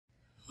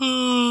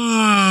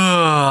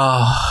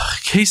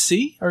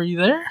KC, are you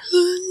there?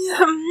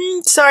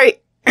 Sorry.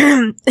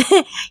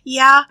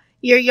 Yeah,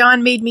 your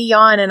yawn made me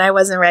yawn and I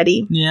wasn't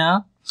ready.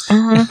 Yeah.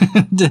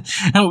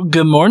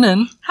 Good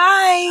morning.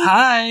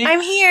 Hi.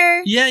 I'm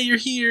here. Yeah, you're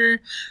here.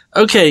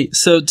 Okay,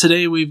 so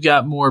today we've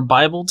got more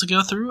Bible to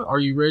go through. Are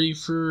you ready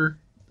for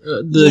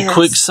the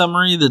quick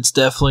summary? That's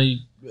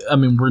definitely, I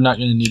mean, we're not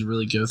going to need to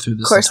really go through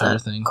this entire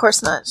thing. Of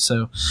course not.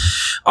 So,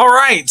 all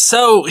right.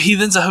 So,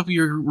 heathens, I hope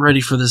you're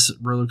ready for this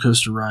roller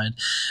coaster ride.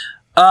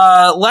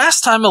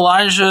 Last time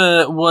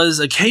Elijah was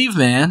a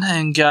caveman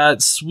and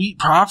got sweet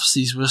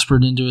prophecies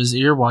whispered into his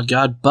ear while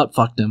God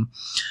butt-fucked him.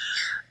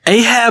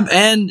 Ahab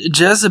and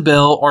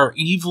Jezebel are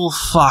evil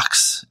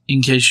fucks,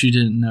 in case you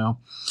didn't know.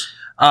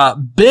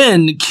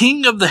 Ben,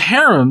 king of the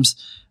harems,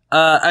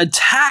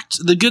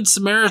 attacked the Good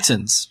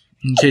Samaritans,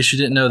 in case you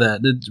didn't know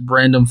that. The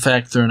random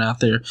fact thrown out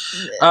there.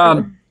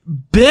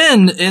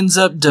 Ben ends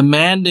up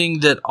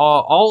demanding that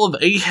all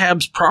of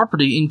Ahab's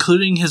property,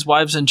 including his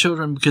wives and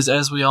children, because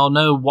as we all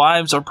know,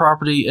 wives are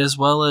property as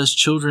well as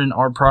children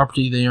are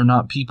property. They are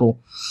not people.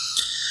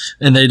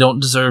 And they don't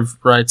deserve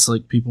rights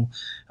like people.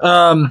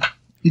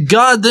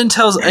 God then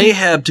tells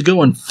Ahab to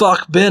go and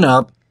fuck Ben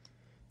up.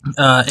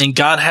 And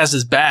God has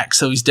his back,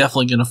 so he's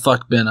definitely going to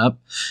fuck Ben up.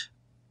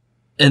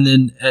 And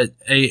then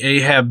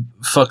Ahab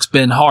fucks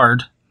Ben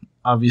hard,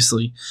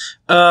 obviously.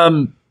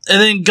 And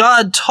then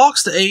God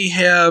talks to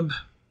Ahab.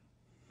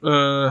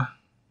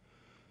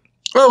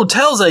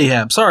 Tells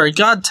Ahab. Sorry,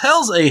 God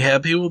tells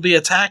Ahab he will be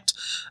attacked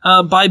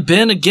by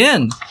Ben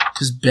again,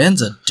 because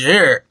Ben's a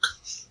dick.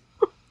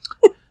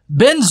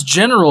 Ben's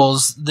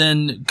generals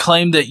then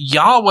claim that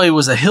Yahweh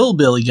was a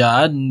hillbilly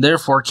god and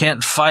therefore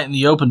can't fight in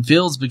the open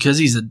fields because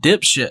he's a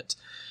dipshit.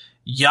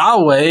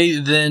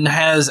 Yahweh then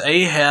has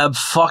Ahab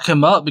fuck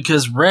him up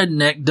because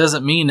redneck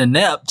doesn't mean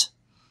inept.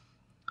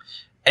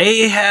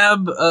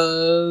 Ahab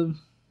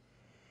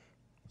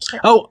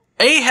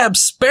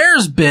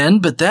spares Ben,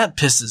 but that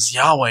pisses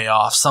Yahweh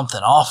off something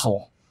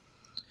awful.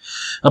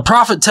 A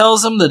prophet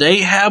tells him that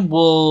Ahab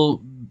will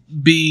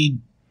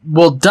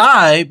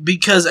die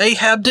because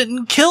Ahab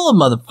didn't kill a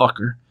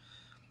motherfucker.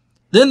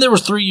 Then there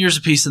was 3 years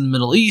of peace in the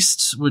Middle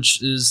East,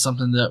 which is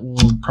something that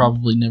will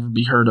probably never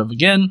be heard of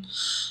again.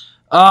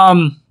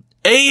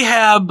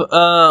 Ahab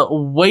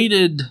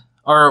wanted...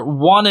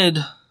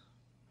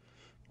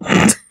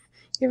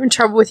 You're having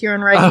trouble with your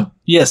own writing?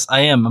 Yes,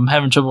 I am. I'm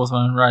having trouble with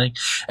my own writing.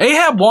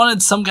 Ahab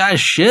wanted some guy's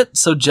shit,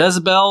 so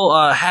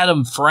Jezebel had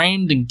him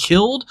framed and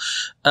killed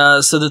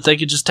so that they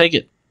could just take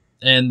it.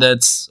 And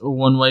that's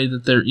one way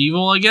that they're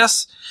evil, I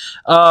guess.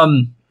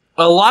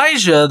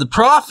 Elijah, the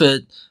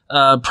prophet,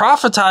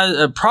 prophesied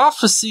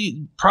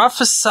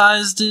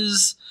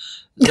his,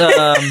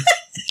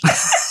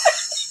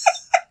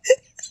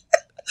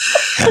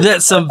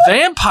 that some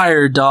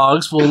vampire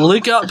dogs will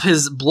lick up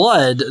his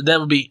blood. That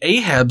would be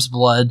Ahab's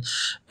blood.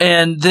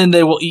 And then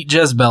they will eat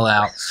Jezebel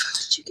out.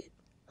 Did you get?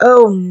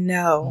 Oh,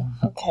 no.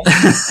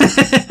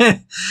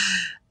 Okay.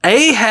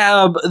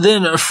 Ahab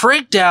then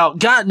freaked out,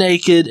 got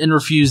naked, and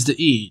refused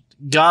to eat.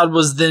 God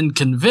was then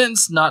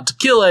convinced not to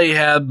kill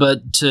Ahab,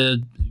 but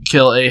to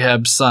kill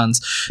Ahab's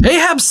sons.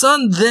 Ahab's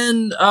son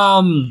then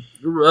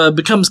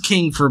becomes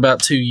king for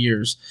about 2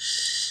 years.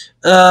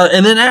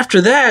 And then after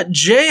that,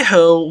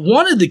 Jehu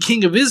wanted the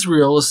king of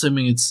Israel,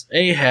 assuming it's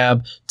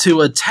Ahab,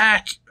 to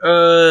attack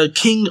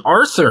King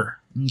Arthur.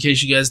 In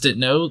case you guys didn't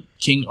know,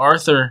 King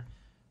Arthur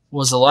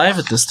was alive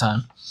at this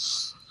time.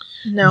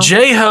 No.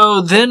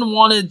 Jehu then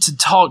wanted to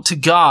talk to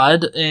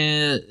God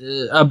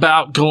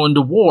about going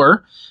to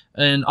war,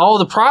 and all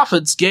the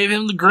prophets gave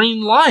him the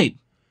green light.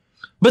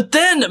 But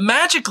then,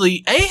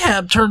 magically,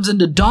 Ahab turns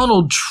into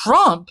Donald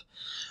Trump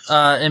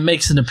and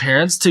makes an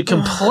appearance to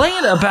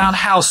complain about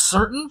how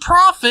certain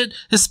prophet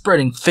is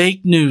spreading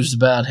fake news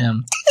about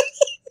him.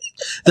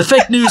 The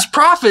fake news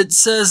prophet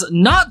says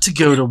not to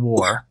go to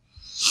war.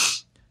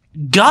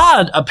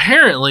 God,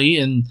 apparently,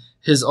 in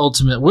his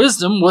ultimate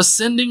wisdom, was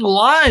sending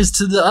lies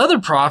to the other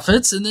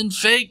prophets, and then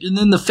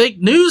the fake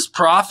news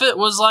prophet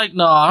was like,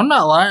 no, I'm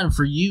not lying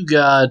for you,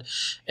 God,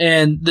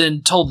 and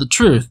then told the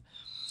truth.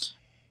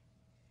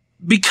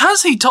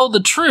 Because he told the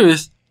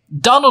truth,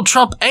 Donald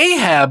Trump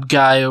Ahab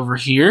guy over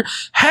here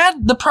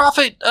had the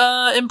prophet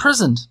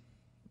imprisoned.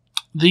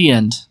 The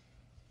end.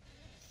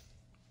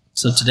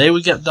 So today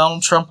we got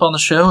Donald Trump on the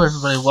show.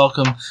 Everybody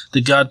welcome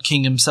the God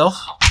King himself.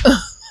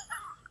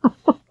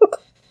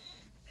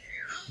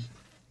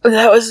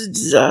 That was a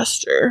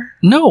disaster.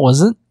 No, it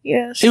wasn't.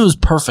 Yes. It was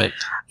perfect.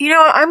 You know,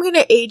 I'm going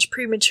to age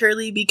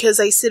prematurely because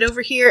I sit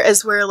over here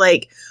as we're,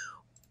 like,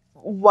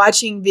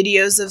 watching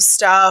videos of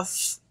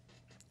stuff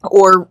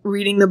or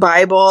reading the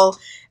Bible,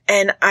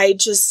 and I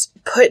just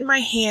put my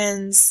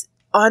hands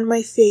on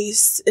my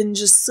face and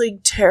just,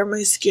 like, tear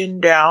my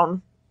skin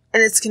down,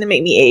 and it's going to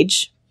make me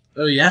age.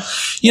 Oh, yeah?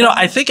 You know,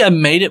 I think I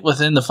made it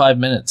within the 5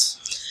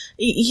 minutes.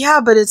 Yeah,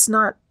 but it's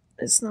not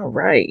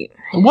right.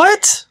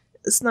 What?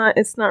 It's not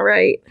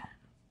right.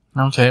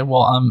 Okay,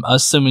 well, I'm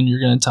assuming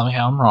you're going to tell me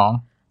how I'm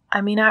wrong.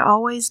 I mean, I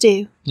always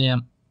do. Yeah.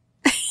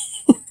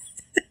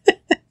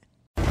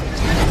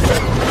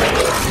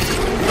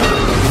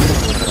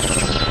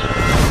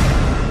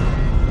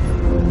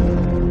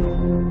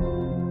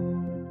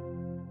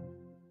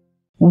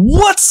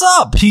 What's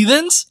up,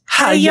 heathens?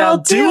 How y'all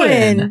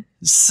doing?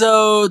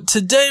 So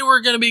today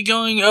we're going to be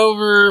going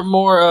over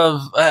more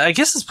of, I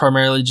guess it's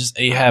primarily just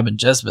Ahab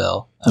and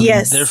Jezebel.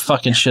 Yes. They're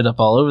fucking shit up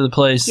all over the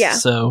place. Yeah.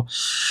 So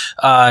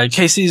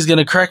Casey's going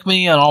to correct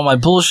me on all my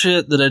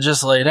bullshit that I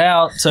just laid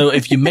out. So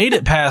if you made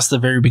it past the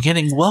very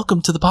beginning,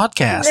 welcome to the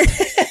podcast.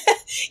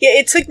 Yeah,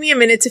 it took me a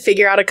minute to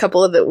figure out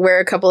where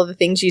a couple of the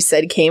things you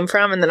said came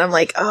from, and then I'm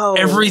like, oh.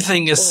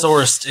 Everything is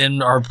sourced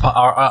in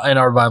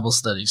our Bible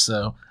study,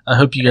 so I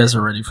hope you guys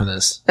are ready for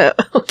this.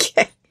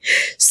 Okay.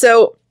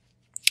 So,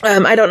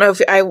 I don't know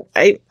if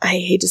I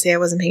hate to say I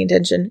wasn't paying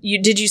attention.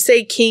 Did you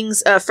say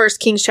Kings, 1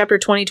 Kings chapter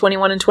 20,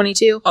 21, and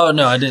 22? Oh,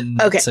 no, I didn't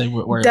say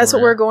where. That's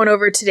what we're going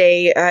over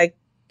today,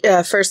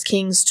 1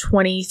 Kings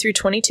 20 through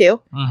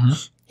 22. Mm-hmm.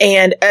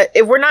 And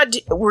we're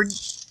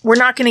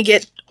not going to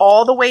get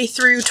all the way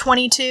through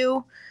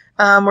 22.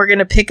 We're going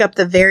to pick up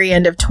the very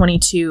end of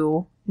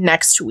 22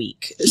 next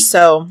week.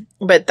 So,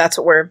 but that's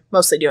what we're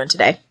mostly doing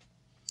today.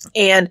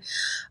 And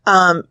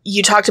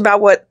you talked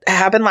about what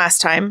happened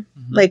last time,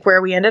 like where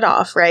we ended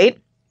off, right?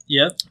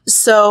 Yep.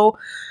 So,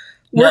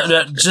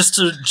 just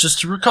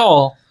to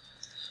recall,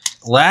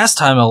 last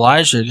time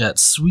Elijah got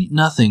sweet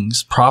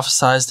nothings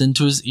prophesied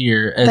into his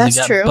ear as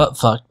he got butt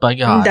fucked by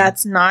God.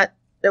 That's not.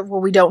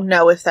 Well, we don't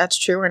know if that's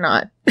true or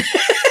not.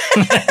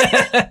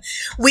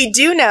 We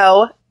do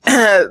know,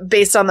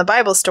 based on the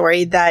Bible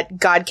story, that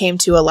God came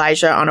to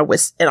Elijah on a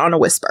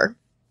whisper,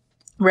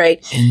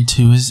 right?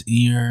 Into his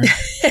ear.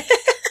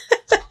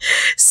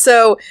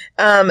 So,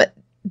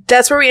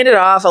 that's where we ended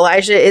off.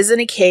 Elijah is in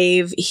a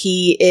cave.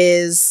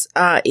 He's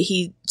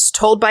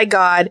told by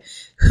God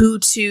who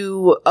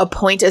to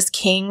appoint as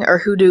king, or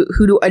who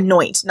to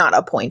anoint, not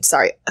appoint,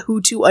 sorry,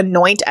 who to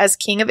anoint as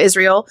king of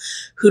Israel,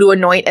 who to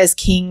anoint as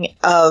king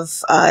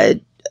of,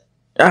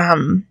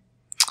 I'm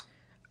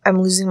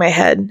losing my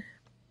head.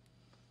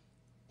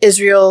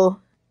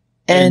 Israel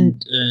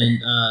and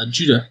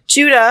Judah.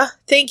 Judah,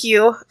 thank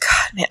you.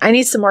 God, man, I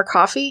need some more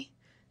coffee.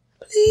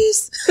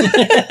 Please.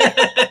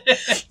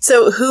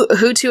 So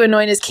who to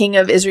anoint as king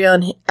of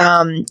Israel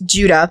and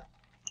Judah.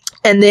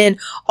 And then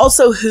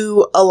also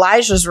who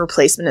Elijah's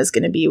replacement is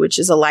going to be, which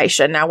is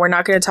Elisha. Now, we're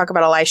not going to talk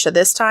about Elisha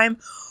this time,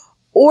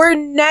 or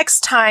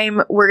next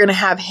time we're going to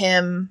have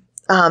him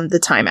the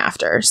time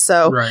after.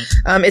 So right.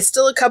 It's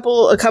still a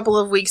couple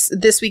of weeks,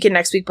 this week and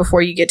next week,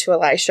 before you get to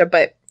Elisha.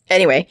 But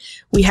anyway,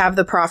 we have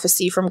the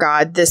prophecy from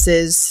God.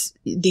 These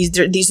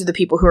are the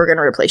people who are going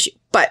to replace you.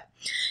 But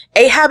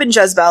Ahab and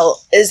Jezebel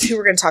is who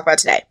we're going to talk about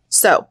today.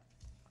 So,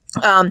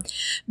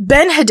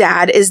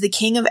 Ben-Hadad is the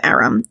king of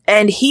Aram,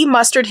 and he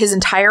mustered his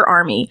entire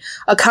army.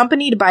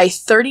 Accompanied by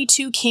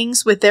 32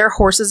 kings with their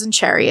horses and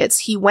chariots,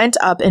 he went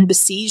up and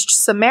besieged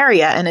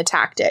Samaria and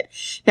attacked it.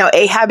 Now,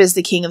 Ahab is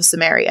the king of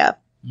Samaria.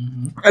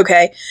 Mm-hmm.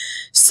 Okay,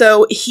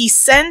 so he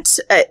sent,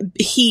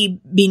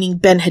 meaning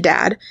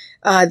Ben-Hadad,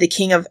 the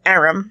king of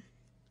Aram,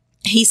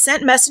 he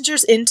sent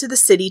messengers into the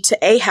city to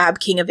Ahab,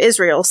 king of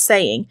Israel,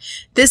 saying,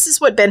 "This is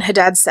what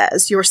Ben-Hadad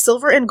says, your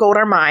silver and gold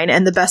are mine,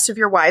 and the best of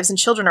your wives and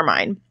children are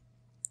mine."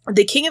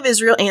 The king of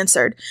Israel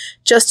answered,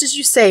 "Just as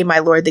you say, my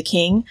lord the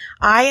king,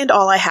 I and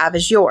all I have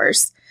is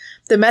yours."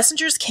 The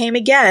messengers came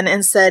again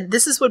and said,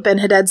 "This is what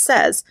Ben-Hadad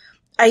says.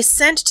 I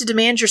sent to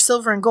demand your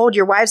silver and gold,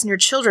 your wives and your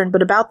children,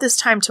 but about this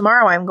time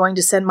tomorrow I am going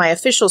to send my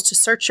officials to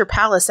search your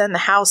palace and the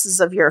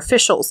houses of your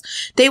officials.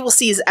 They will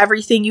seize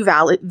everything you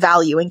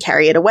value and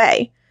carry it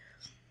away."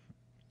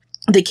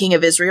 The king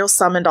of Israel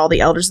summoned all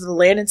the elders of the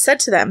land and said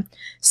to them,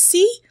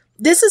 "See,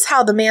 this is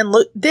how the man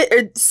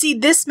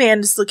this man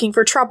is looking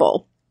for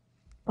trouble.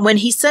 When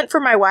he sent for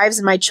my wives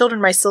and my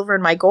children, my silver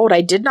and my gold,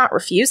 I did not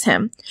refuse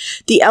him."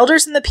 The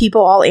elders and the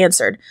people all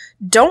answered,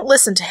 "Don't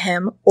listen to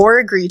him or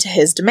agree to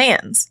his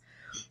demands."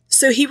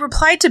 So he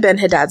replied to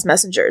Ben-Hadad's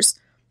messengers,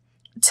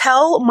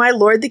 "Tell my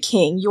lord the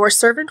king, your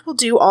servant will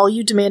do all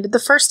you demanded the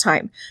first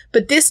time,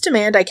 but this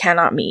demand I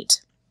cannot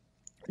meet."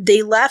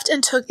 They left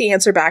and took the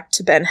answer back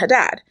to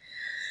Ben-Hadad.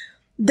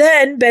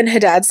 Then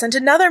Ben-Hadad sent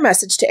another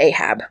message to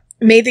Ahab.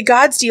 "May the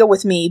gods deal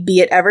with me,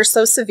 be it ever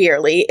so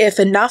severely, if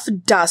enough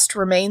dust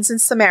remains in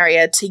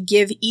Samaria to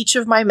give each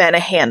of my men a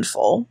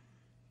handful."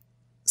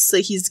 So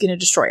he's going to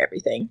destroy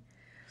everything.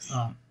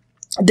 Oh.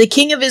 The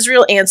king of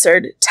Israel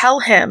answered,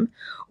 "Tell him,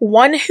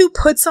 one who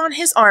puts on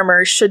his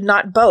armor should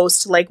not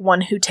boast like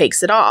one who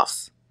takes it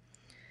off."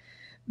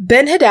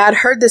 Ben-Hadad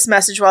heard this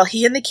message while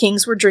he and the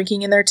kings were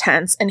drinking in their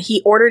tents, and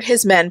he ordered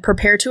his men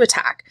prepare to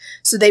attack.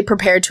 So they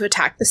prepared to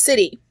attack the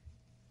city.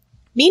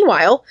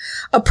 Meanwhile,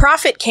 a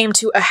prophet came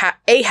to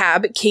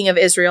Ahab, king of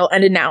Israel,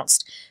 and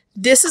announced,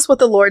 "This is what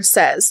the Lord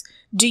says.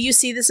 Do you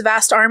see this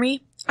vast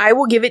army? I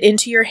will give it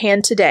into your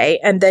hand today,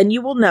 and then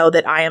you will know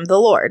that I am the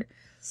Lord."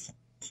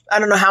 I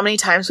don't know how many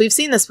times we've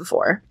seen this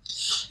before.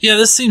 Yeah,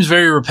 this seems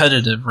very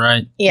repetitive,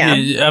 right?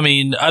 Yeah. I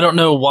mean, I don't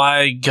know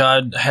why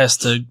God has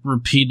to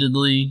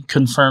repeatedly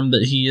confirm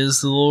that he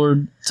is the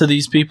Lord to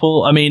these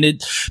people. I mean,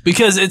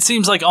 because it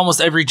seems like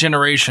almost every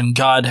generation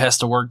God has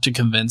to work to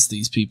convince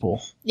these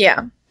people.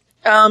 Yeah.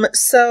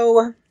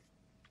 So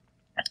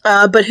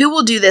But who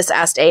will do this?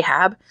 Asked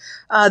Ahab.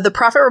 The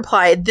prophet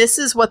replied, "This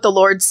is what the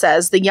Lord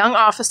says. The young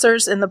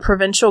officers and the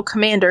provincial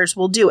commanders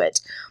will do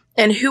it."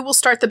 "And who will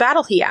start the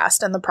battle?" he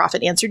asked. And the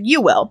prophet answered,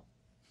 "You will."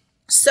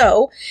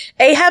 So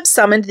Ahab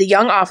summoned the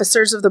young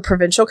officers of the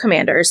provincial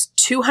commanders,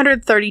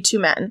 232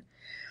 men.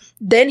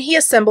 Then he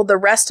assembled the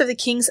rest of the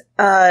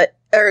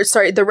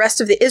the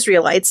rest of the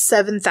Israelites,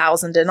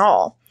 7,000 in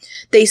all.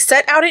 They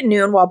set out at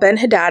noon while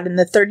Ben-Hadad and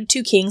the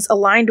 32 kings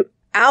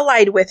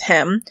allied with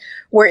him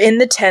were in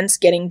the tents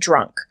getting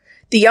drunk.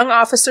 The young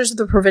officers of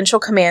the provincial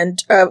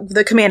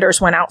the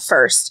commanders went out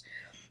first.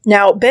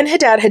 Now,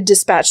 Ben-Hadad had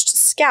dispatched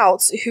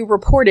scouts who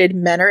reported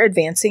men are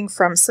advancing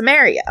from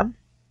Samaria.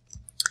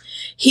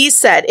 He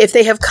said, "If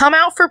they have come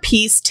out for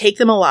peace, take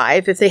them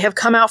alive. If they have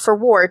come out for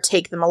war,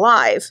 take them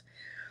alive."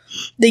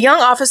 The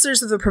young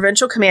officers of the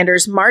provincial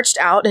commanders marched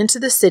out into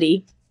the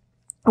city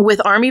with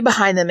army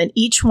behind them, and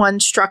each one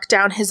struck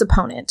down his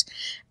opponent.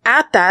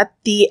 At that,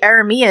 the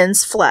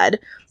Arameans fled,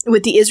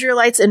 with the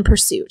Israelites in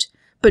pursuit.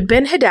 But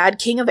Ben-Hadad,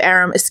 king of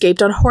Aram,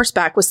 escaped on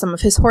horseback with some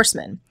of his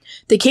horsemen.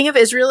 The king of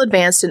Israel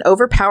advanced and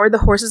overpowered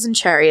the horses and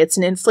chariots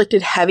and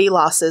inflicted heavy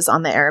losses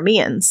on the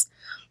Arameans.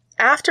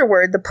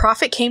 Afterward, the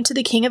prophet came to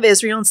the king of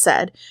Israel and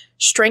said,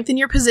 "Strengthen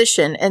your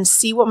position and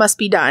see what must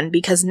be done,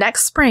 because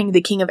next spring the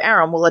king of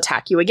Aram will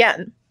attack you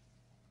again."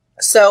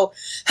 So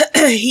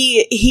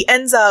he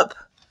ends up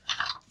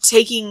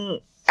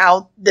taking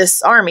out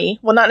this army.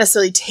 Well, not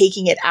necessarily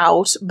taking it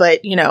out,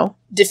 but,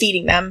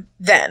 defeating them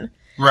then.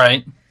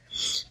 Right.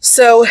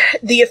 So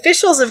the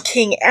officials of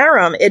King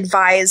Aram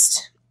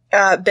advised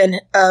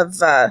Ben-Hadad,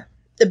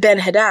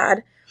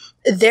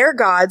 "Their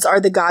gods are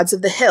the gods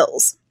of the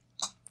hills.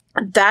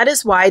 That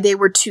is why they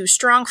were too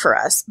strong for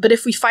us. But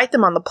if we fight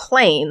them on the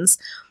plains,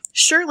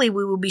 surely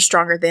we will be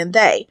stronger than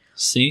they."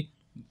 See?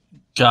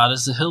 God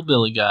is the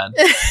hillbilly god.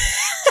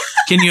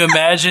 Can you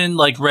imagine,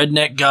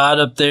 redneck God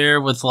up there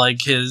with,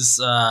 his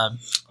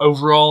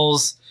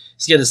overalls?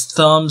 He's got his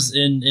thumbs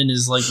in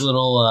his,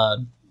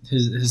 little,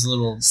 his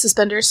little...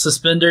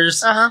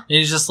 Suspenders. Uh-huh. And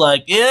he's just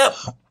like, "Yep,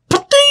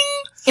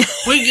 ding!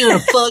 We're gonna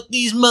fuck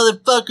these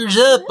motherfuckers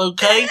up,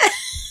 okay?"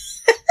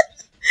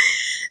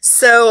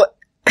 So...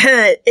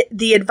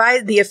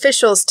 the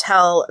officials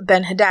tell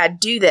Ben-Hadad,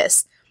 "Do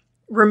this.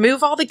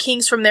 Remove all the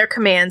kings from their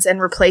commands and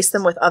replace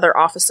them with other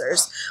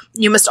officers.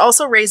 You must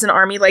also raise an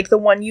army like the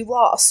one you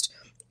lost,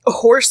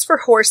 horse for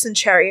horse and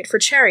chariot for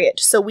chariot,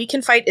 so we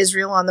can fight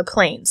Israel on the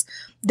plains.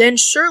 Then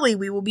surely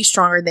we will be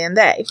stronger than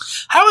they."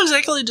 How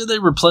exactly do they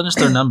replenish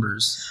their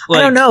numbers?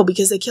 I don't know,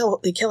 because they kill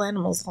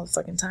animals all the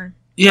fucking time.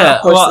 Yeah,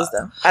 horses,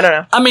 though. I don't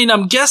know. I mean,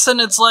 I'm guessing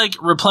it's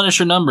replenish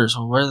your numbers.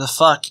 Well, where the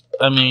fuck?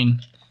 I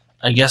mean,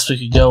 I guess we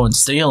could go and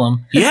steal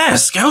them.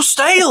 Yes, go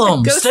steal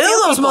them. Steal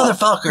those people.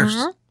 Motherfuckers.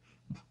 Mm-hmm.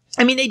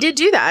 I mean, they did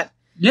do that.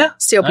 Yeah.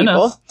 Steal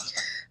people.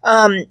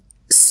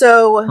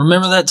 So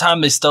remember that time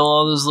they stole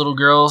all those little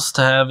girls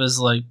to have as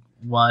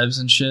wives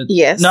and shit?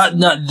 Yes.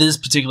 Not this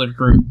particular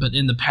group, but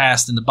in the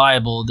past in the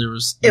Bible there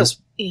was this.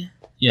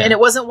 Yeah. And it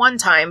wasn't one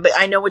time, but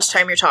I know which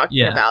time you're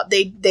talking about.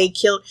 They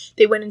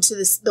went into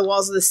the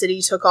walls of the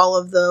city, took all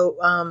of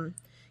the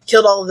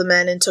killed all of the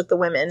men and took the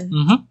women.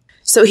 Mm-hmm.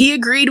 So he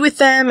agreed with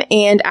them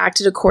and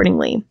acted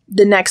accordingly.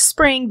 The next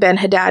spring,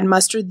 Ben-Hadad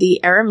mustered the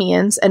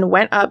Arameans and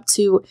went up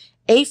to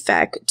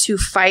Aphek to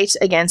fight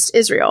against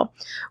Israel.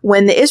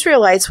 When the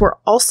Israelites were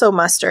also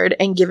mustered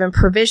and given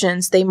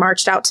provisions, they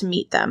marched out to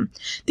meet them.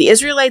 The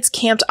Israelites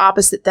camped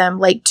opposite them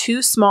like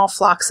two small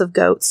flocks of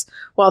goats,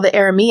 while the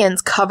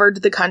Arameans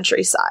covered the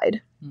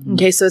countryside. Mm-hmm.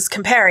 Okay, so it's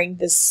comparing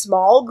this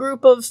small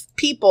group of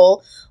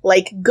people,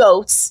 like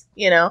goats,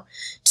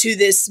 to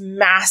this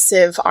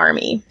massive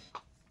army.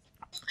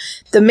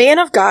 The man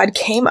of God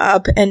came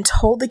up and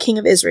told the king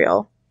of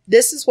Israel,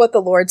 "This is what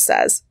the Lord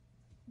says.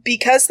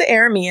 Because the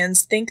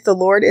Arameans think the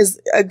Lord is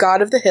a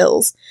God of the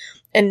hills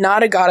and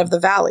not a God of the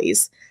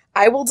valleys,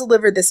 I will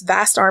deliver this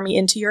vast army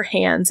into your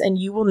hands, and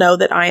you will know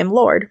that I am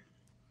Lord."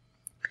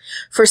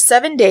 For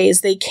 7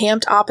 days they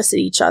camped opposite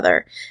each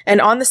other,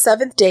 and on the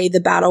 7th day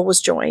the battle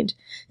was joined.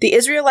 The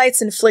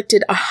Israelites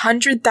inflicted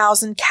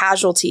 100,000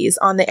 casualties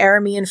on the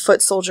Aramean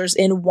foot soldiers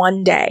in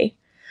 1 day.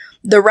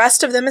 The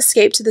rest of them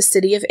escaped to the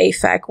city of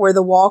Aphek, where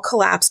the wall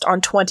collapsed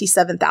on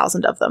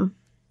 27,000 of them.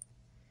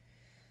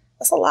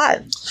 That's a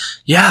lot.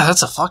 Yeah,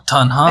 that's a fuck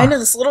ton, huh? I know,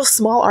 this little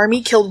small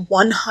army killed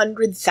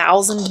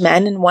 100,000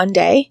 men in 1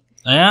 day.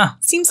 Yeah.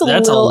 Seems a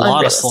little lot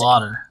unrealistic. Of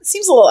slaughter.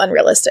 Seems a little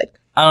unrealistic.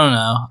 I don't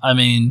know. I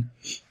mean,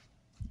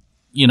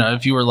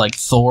 if you were like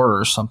Thor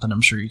or something,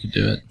 I'm sure you could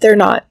do it. They're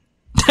not.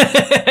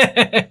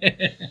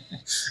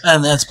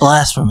 And that's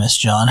blasphemous,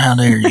 John. How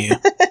dare you?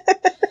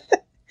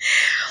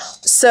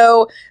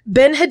 So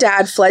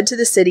Ben-Hadad fled to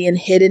the city and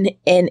hid in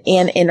an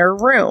inner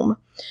room.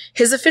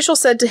 His official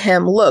said to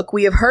him, "Look,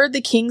 we have heard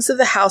the kings of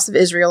the house of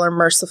Israel are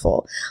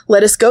merciful.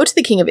 Let us go to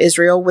the king of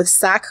Israel with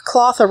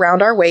sackcloth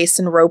around our waists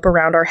and rope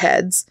around our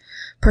heads."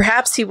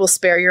 Perhaps he will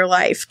spare your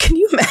life. Can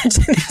you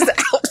imagine his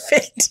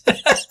outfit?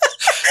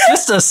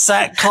 Just a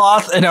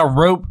sackcloth and a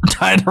rope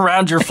tied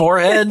around your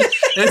forehead.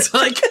 It's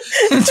like,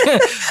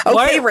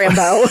 okay,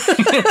 Rambo.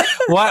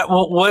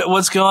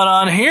 What's going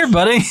on here,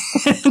 buddy?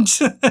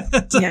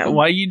 Yeah.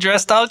 Why are you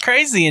dressed all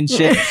crazy and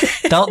shit?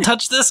 Don't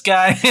touch this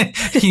guy.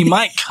 He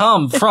might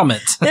come from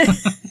it.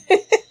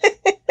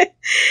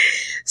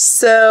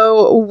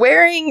 So,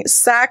 wearing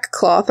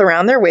sackcloth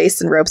around their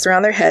waist and ropes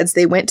around their heads,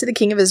 they went to the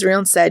king of Israel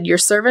and said, "Your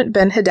servant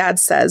Ben-Hadad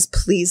says,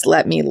 please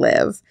let me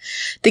live."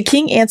 The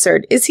king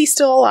answered, "Is he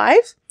still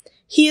alive?"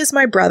 "He is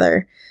my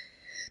brother."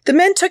 The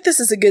men took this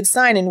as a good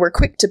sign and were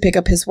quick to pick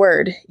up his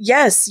word.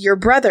 "Yes, your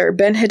brother,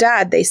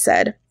 Ben-Hadad," they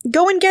said.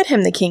 "Go and get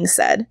him," the king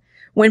said.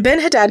 When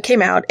Ben-Hadad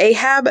came out,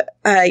 Ahab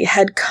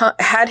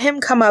had him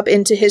come up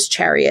into his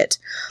chariot.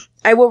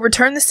 "I will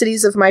return the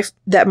cities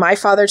that my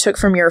father took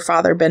from your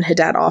father,"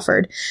 Ben-Hadad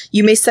offered.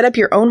 "You may set up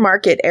your own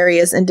market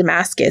areas in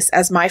Damascus,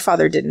 as my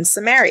father did in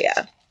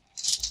Samaria."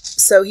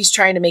 So he's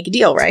trying to make a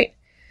deal, right?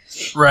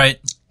 Right.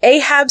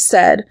 Ahab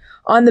said,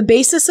 "On the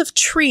basis of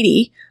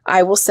treaty,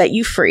 I will set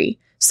you free."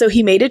 So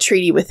he made a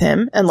treaty with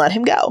him and let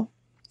him go.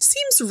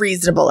 Seems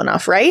reasonable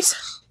enough, right?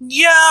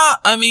 Yeah,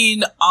 I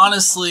mean,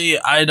 honestly,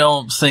 I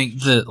don't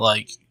think that,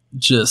 like,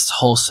 just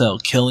wholesale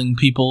killing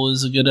people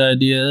is a good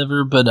idea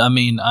ever, but I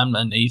mean, I'm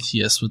an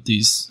atheist with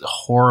these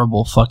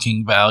horrible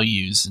fucking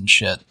values and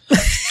shit.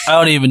 I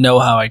don't even know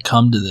how I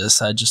come to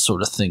this. I just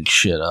sort of think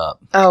shit up.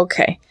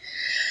 Okay.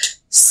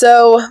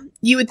 So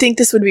you would think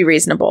this would be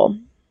reasonable.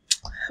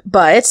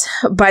 But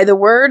by the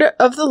word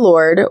of the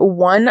Lord,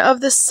 one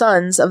of the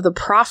sons of the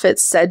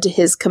prophets said to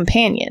his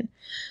companion,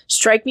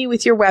 "Strike me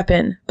with your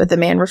weapon," but the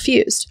man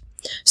refused.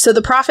 So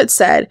the prophet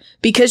said,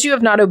 "Because you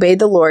have not obeyed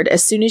the Lord,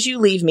 as soon as you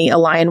leave me, a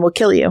lion will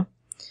kill you."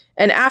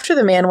 And after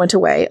the man went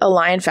away, a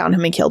lion found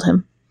him and killed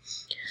him.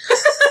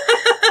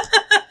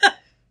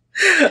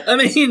 I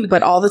mean,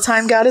 but all the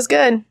time, God is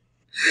good.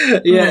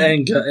 Yeah,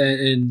 and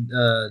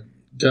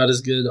God is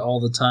good all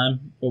the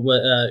time.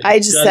 I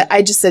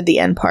just said the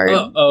end part.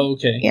 Oh,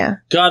 okay. Yeah.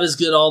 God is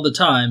good all the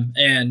time,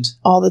 and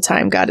all the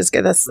time, God is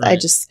good. That's right. I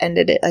just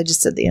ended it. I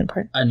just said the end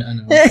part. I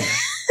know. Okay.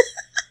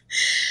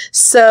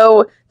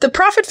 So the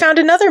prophet found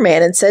another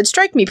man and said,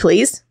 "Strike me,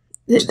 please."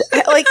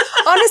 Like,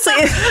 honestly,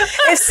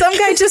 if some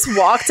guy just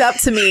walked up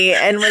to me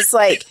and was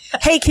like,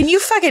 "Hey, can you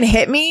fucking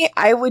hit me?"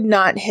 I would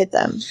not hit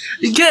them.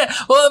 Yeah.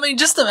 Well, I mean,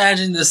 just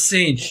imagine this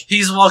scene.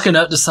 He's walking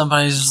up to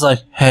somebody. He's just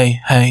like,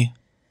 hey,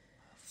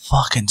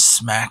 fucking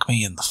smack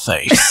me in the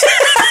face.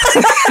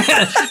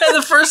 And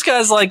the first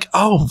guy's like,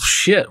 "Oh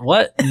shit,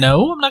 what?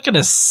 No, I'm not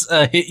gonna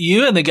hit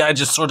you." And the guy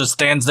just sort of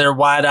stands there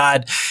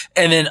wide-eyed,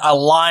 and then a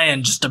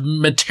lion just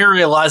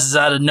materializes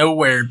out of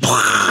nowhere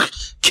and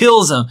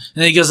kills him. And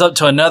then he goes up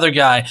to another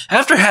guy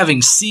after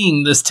having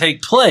seen this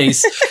take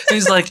place.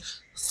 He's like,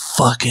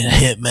 "Fucking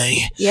hit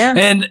me." Yeah.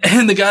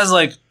 And the guy's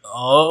like,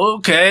 "Oh,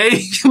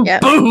 okay."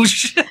 Yep.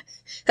 Boosh.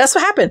 That's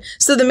what happened.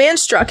 So the man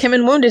struck him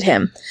and wounded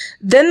him.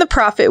 Then the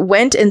prophet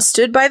went and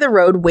stood by the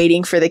road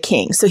waiting for the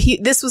king. So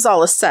this was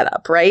all a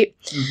setup, right?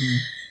 Mm-hmm.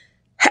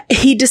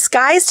 He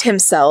disguised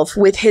himself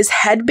with his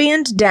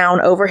headband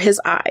down over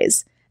his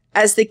eyes.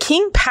 As the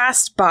king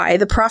passed by,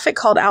 the prophet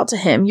called out to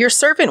him, "Your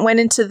servant went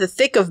into the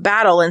thick of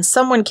battle, and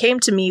someone came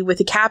to me with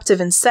a captive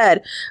and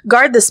said,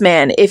 'Guard this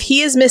man. If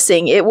he is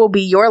missing, it will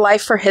be your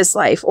life for his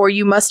life, or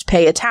you must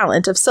pay a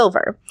talent of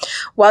silver.'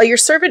 While your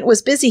servant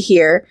was busy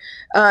here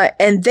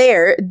and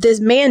there, this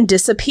man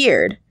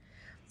disappeared."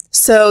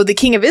 So the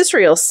king of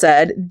Israel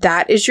said,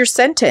 "That is your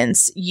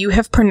sentence. You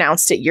have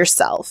pronounced it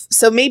yourself."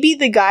 So maybe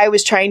the guy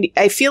was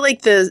I feel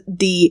like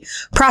the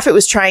prophet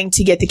was trying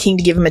to get the king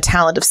to give him a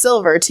talent of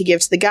silver to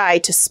give to the guy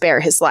to spare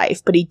his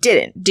life, but he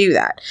didn't do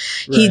that.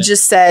 Right. He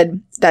just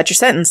said, "That's your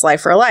sentence, life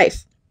for a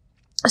life."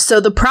 So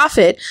the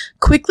prophet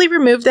quickly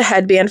removed the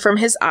headband from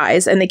his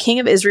eyes, and the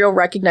king of Israel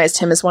recognized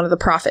him as one of the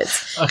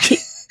prophets. Okay.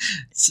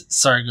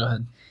 Sorry, go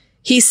ahead.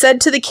 He said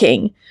to the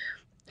king,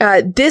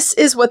 "This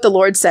is what the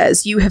Lord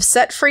says. You have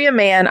set free a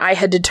man I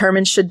had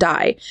determined should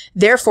die.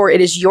 Therefore,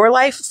 it is your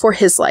life for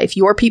his life,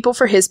 your people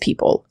for his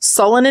people."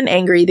 Sullen and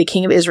angry, the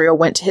king of Israel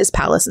went to his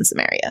palace in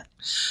Samaria.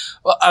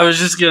 Well, I was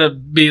just going to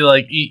be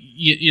like,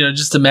 you know,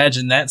 just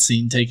imagine that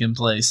scene taking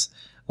place.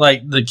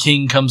 Like, the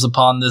king comes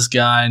upon this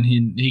guy and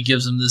he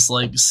gives him this,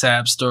 like,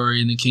 sad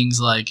story, and the king's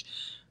like,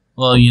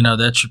 "Well, you know,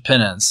 that's your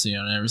penance, you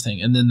know, and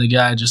everything." And then the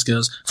guy just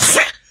goes,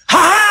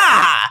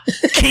 "Ha!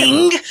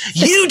 King,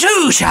 you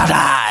too shall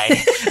die."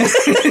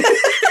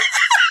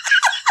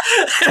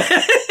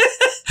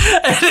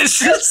 And it's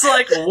just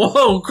like,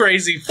 whoa,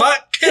 crazy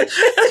fuck.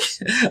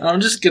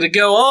 I'm just gonna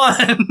go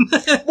on.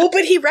 Well,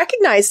 but he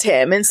recognized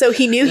him, and so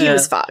he knew he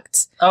was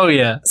fucked. Oh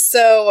yeah.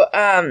 So,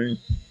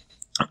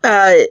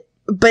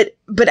 but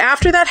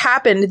after that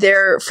happened,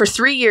 for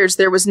 3 years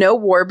there was no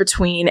war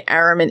between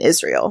Aram and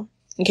Israel.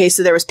 Okay,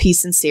 so there was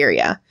peace in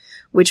Syria,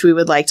 which we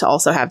would like to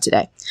also have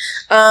today.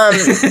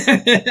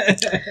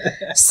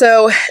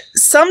 So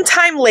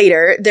sometime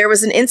later, there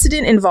was an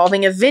incident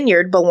involving a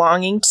vineyard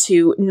belonging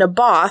to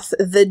Naboth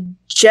the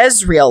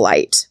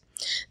Jezreelite.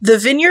 The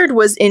vineyard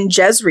was in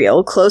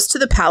Jezreel, close to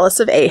the palace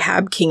of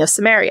Ahab, king of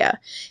Samaria.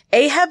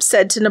 Ahab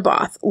said to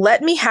Naboth,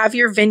 "Let me have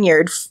your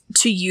vineyard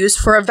to use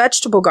for a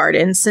vegetable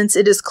garden, since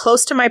it is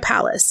close to my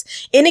palace.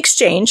 In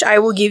exchange, I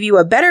will give you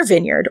a better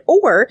vineyard,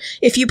 or,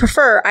 if you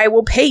prefer, I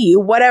will pay you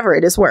whatever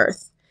it is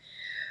worth."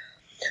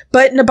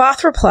 But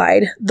Naboth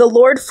replied, "The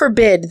Lord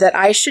forbid that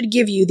I should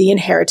give you the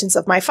inheritance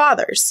of my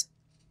fathers."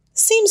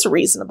 Seems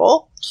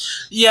reasonable.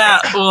 Yeah,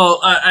 well,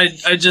 I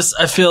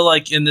feel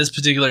like in this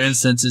particular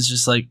instance, it's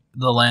just like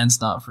the land's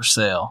not for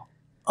sale.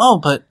 Oh,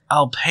 but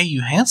I'll pay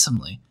you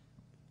handsomely.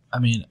 I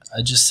mean,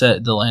 I just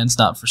said the land's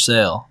not for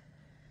sale.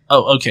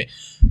 Oh, okay.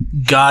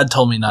 God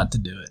told me not to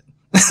do it.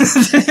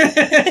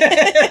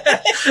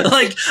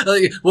 like,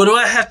 what do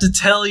I have to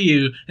tell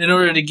you in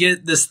order to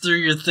get this through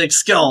your thick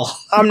skull?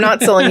 I'm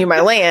not selling you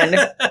my land.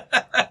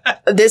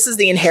 This is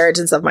the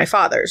inheritance of my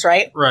fathers,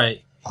 right?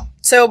 Right.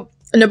 So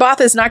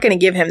Naboth is not going to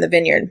give him the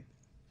vineyard.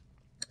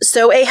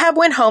 So Ahab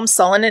went home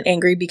sullen and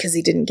angry because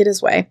he didn't get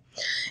his way.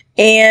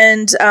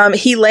 And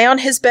he lay on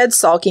his bed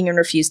sulking and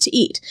refused to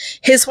eat.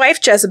 His wife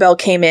Jezebel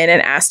came in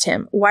and asked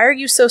him, "Why are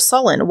you so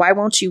sullen? Why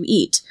won't you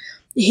eat?"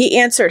 He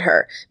answered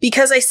her,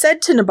 "Because I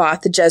said to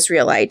Naboth the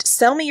Jezreelite,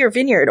 'Sell me your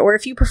vineyard, or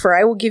if you prefer,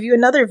 I will give you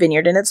another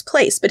vineyard in its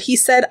place.' But he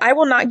said, 'I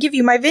will not give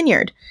you my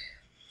vineyard.'"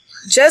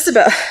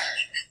 Jezebel...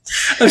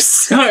 I'm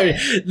sorry.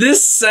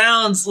 This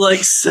sounds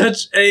like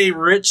such a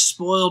rich,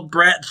 spoiled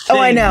brat thing. Oh,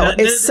 I know.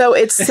 It's so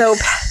I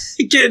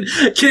can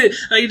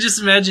just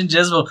imagine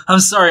Jezebel. I'm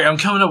sorry. I'm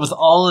coming up with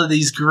all of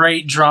these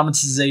great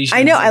dramatizations.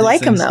 I know. I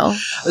like them, though.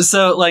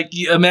 So, like,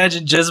 you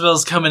imagine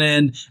Jezebel's coming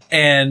in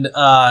and,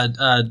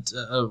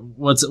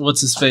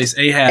 what's his face?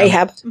 Ahab.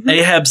 Mm-hmm.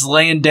 Ahab's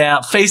laying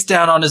down, face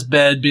down on his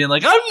bed, being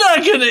like, "I'm not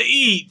going to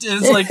eat."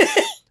 And it's like,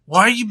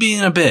 "Why are you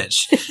being a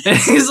bitch?" And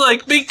he's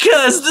like,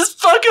 "Because this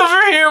fuck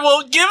over here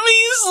won't give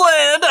me his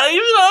land. I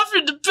even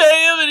offered to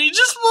pay him and he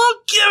just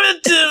won't give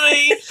it to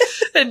me."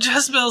 And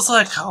Jezebel's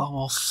like, "Oh,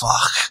 well,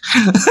 fuck."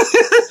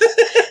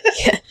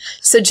 Yeah.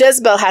 So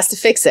Jezebel has to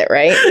fix it,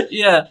 right?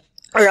 Yeah.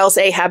 Or else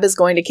Ahab is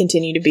going to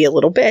continue to be a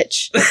little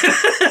bitch.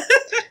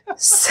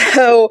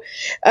 So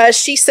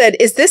she said,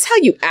 "Is this how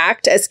you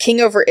act as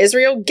king over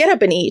Israel? Get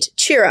up and eat.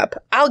 Cheer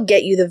up. I'll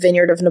get you the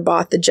vineyard of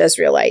Naboth the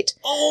Jezreelite."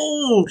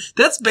 Oh,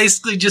 that's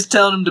basically just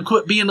telling him to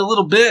quit being a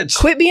little bitch.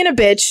 Quit being a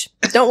bitch.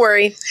 Don't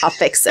worry. I'll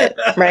fix it.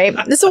 Right?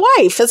 It's a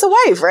wife. It's a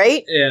wife,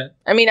 right? Yeah.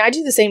 I mean, I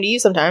do the same to you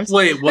sometimes.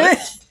 Wait, what?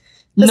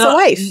 It's a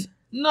wife.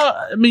 No,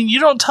 I mean, you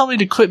don't tell me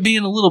to quit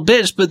being a little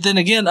bitch, but then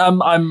again,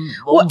 I'm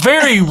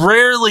very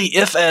rarely,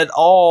 if at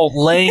all,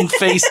 laying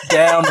face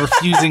down,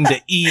 refusing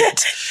to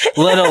eat,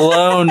 let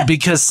alone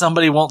because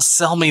somebody won't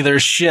sell me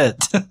their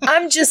shit.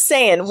 I'm just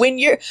saying, when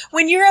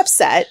you're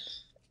upset,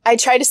 I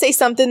try to say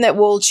something that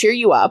will cheer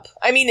you up.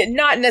 I mean,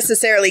 not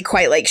necessarily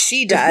quite like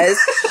she does,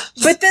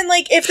 but then,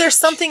 like, if there's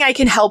something I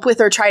can help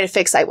with or try to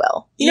fix, I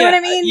will. You know what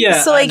I mean?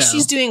 Yeah. So, like,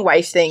 she's doing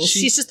wife things.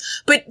 She's just,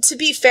 but to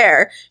be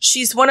fair,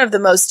 she's one of the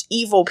most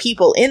evil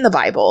people in the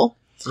Bible.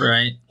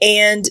 Right.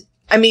 And,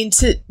 I mean,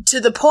 to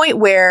the point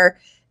where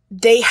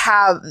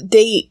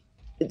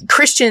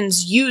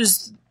Christians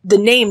use the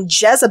name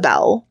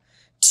Jezebel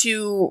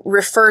to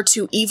refer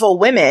to evil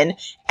women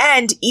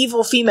and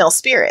evil female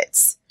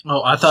spirits.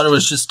 Oh, I thought it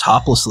was just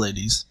topless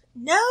ladies.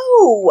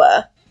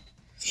 No.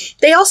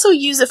 They also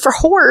use it for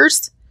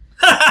whores.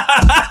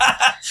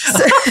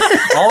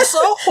 Also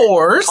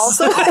whores.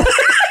 Also whores.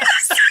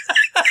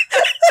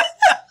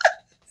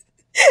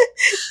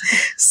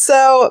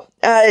 So,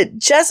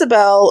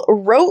 Jezebel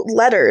wrote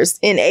letters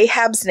in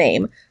Ahab's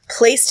name,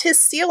 placed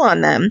his seal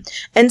on them,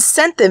 and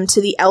sent them to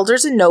the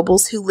elders and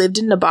nobles who lived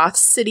in Naboth's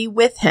city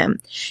with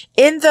him.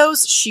 In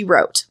those, she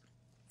wrote,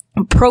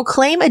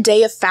 "Proclaim a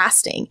day of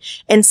fasting,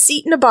 and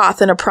seat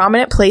Naboth in a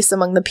prominent place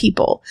among the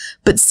people,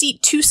 but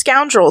seat 2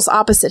 scoundrels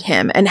opposite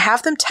him, and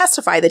have them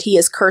testify that he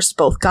has cursed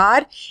both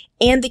God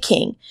and the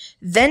king.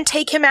 Then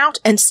take him out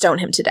and stone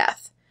him to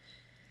death."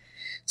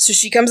 So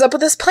she comes up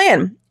with this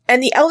plan,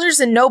 and the elders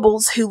and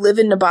nobles who live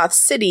in Naboth's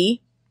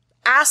city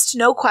asked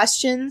no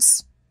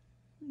questions,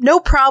 no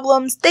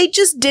problems. They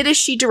just did as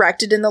she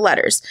directed in the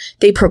letters.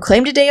 They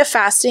proclaimed a day of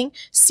fasting,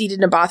 seated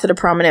Naboth at a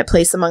prominent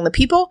place among the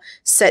people,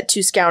 set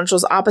 2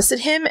 scoundrels opposite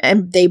him,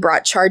 and they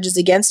brought charges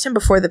against him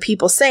before the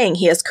people, saying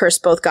he has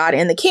cursed both God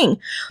and the king.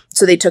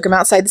 So they took him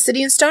outside the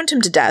city and stoned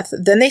him to death.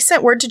 Then they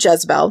sent word to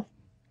Jezebel,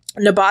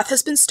 "Naboth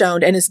has been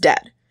stoned and is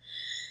dead."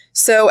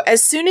 So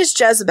as soon as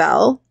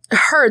Jezebel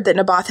heard that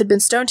Naboth had been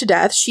stoned to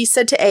death, she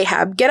said to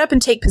Ahab, "Get up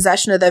and take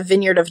possession of the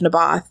vineyard of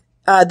Naboth,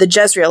 the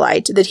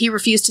Jezreelite, that he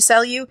refused to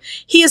sell you.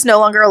 He is no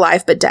longer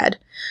alive, but dead."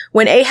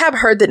 When Ahab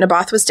heard that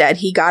Naboth was dead,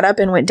 he got up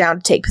and went down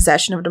to take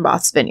possession of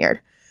Naboth's vineyard.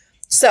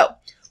 So,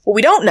 what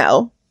we don't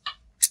know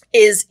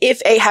is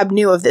if Ahab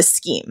knew of this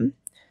scheme.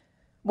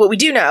 What we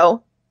do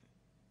know,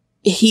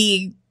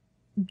 he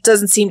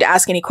doesn't seem to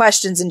ask any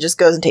questions and just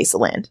goes and takes the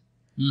land.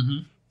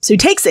 Mm-hmm. So he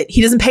takes it.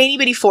 He doesn't pay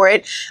anybody for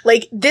it.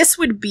 Like, this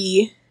would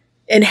be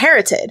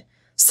inherited.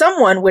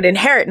 Someone would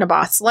inherit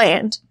Naboth's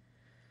land,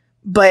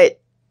 but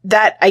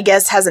that, I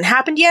guess, hasn't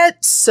happened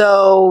yet,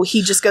 so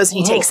he just goes and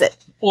he takes it.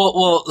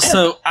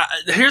 So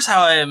here's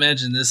how I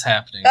imagine this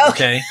happening.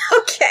 Okay.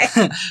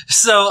 Okay.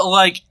 So,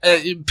 like,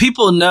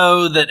 people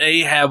know that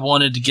Ahab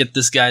wanted to get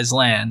this guy's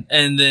land,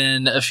 and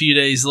then a few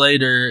days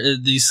later,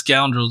 these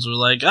scoundrels were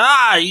like,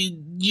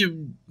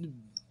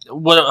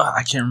 what?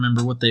 I can't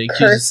remember what they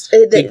accused.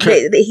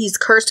 He's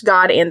cursed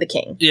God and the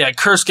king. Yeah,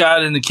 cursed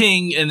God and the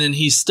king, and then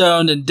he's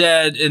stoned and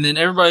dead, and then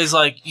everybody's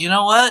like, you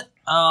know what?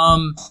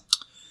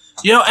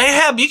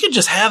 Ahab, you could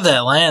just have that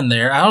land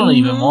there. I don't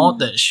even want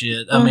that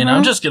shit. I mean,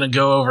 I'm just going to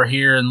go over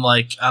here and,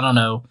 like, I don't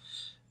know,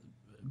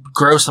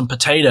 grow some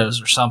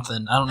potatoes or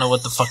something. I don't know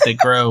what the fuck they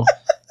grow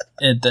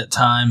at that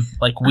time.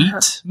 Like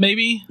wheat,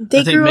 maybe?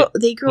 They grew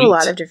a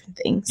lot of different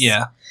things.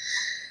 Yeah.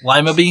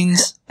 Lima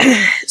beans?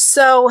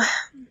 So,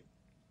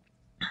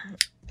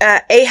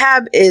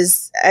 Ahab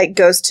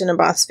goes to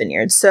Naboth's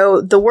vineyard. So,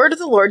 the word of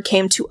the Lord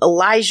came to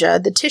Elijah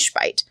the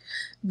Tishbite.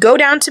 Go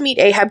down to meet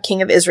Ahab,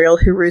 king of Israel,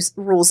 who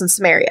rules in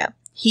Samaria.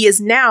 He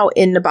is now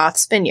in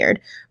Naboth's vineyard,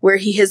 where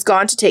he has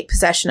gone to take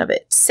possession of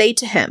it. Say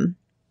to him,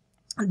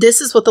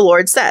 this is what the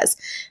Lord says.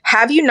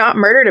 Have you not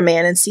murdered a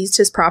man and seized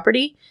his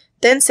property?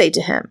 Then say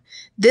to him,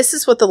 this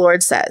is what the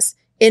Lord says.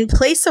 In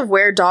place of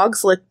where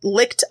dogs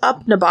licked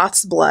up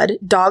Naboth's blood,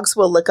 dogs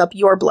will lick up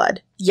your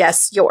blood.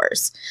 Yes,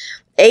 yours.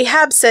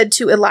 Ahab said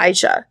to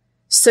Elijah,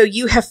 so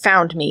you have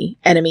found me,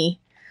 enemy.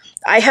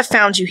 I have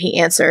found you, he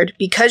answered.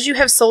 Because you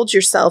have sold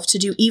yourself to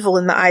do evil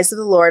in the eyes of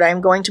the Lord, I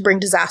am going to bring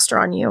disaster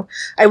on you.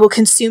 I will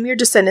consume your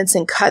descendants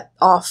and cut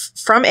off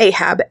from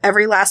Ahab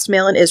every last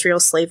male in Israel,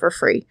 slave or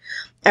free.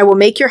 I will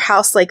make your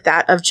house like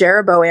that of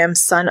Jeroboam,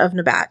 son of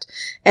Nebat,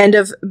 and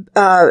of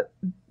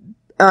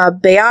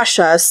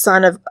Baasha,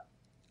 son of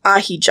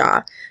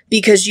Ahijah,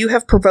 because you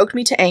have provoked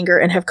me to anger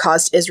and have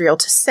caused Israel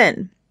to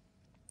sin.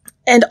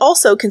 And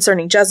also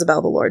concerning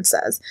Jezebel, the Lord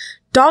says,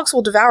 dogs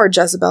will devour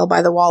Jezebel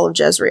by the wall of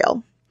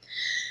Jezreel.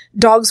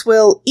 Dogs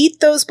will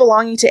eat those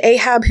belonging to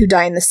Ahab who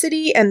die in the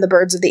city, and the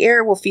birds of the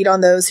air will feed on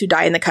those who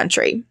die in the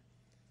country.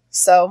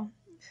 So,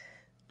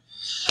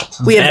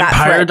 we have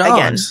that threat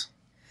dogs.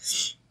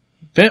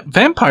 Again.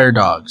 Vampire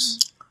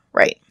dogs.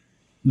 Right.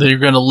 They're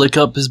going to lick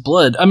up his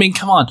blood. I mean,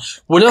 come on.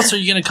 What else are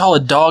you going to call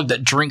a dog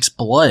that drinks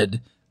blood?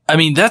 I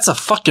mean, that's a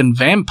fucking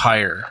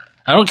vampire.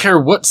 I don't care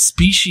what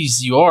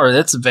species you are.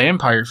 That's a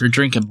vampire if you're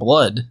drinking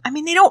blood. I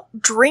mean, they don't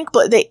drink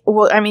blood.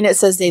 It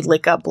says they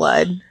lick up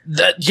blood.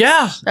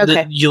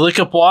 Okay. You lick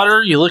up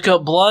water, you lick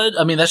up blood.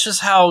 I mean, that's just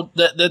how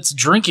that's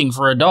drinking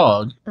for a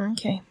dog.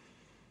 Okay.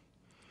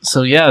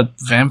 So, yeah,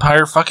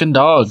 vampire fucking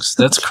dogs.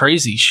 That's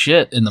crazy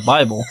shit in the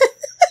Bible.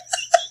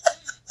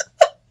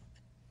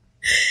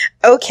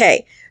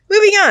 Okay.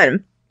 Moving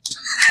on.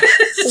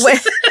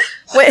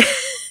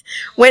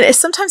 when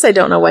sometimes I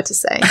don't know what to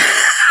say.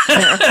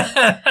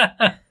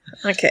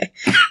 Okay.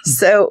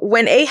 So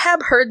when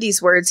Ahab heard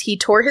these words, he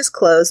tore his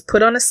clothes,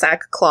 put on a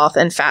sackcloth,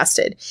 and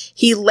fasted.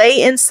 He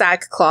lay in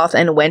sackcloth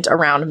and went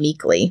around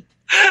meekly.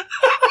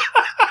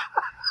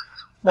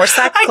 More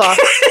sackcloth.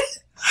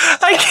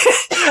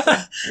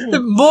 I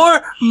can't.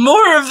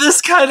 More of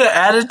this kind of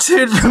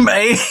attitude from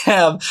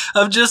Ahab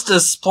of just a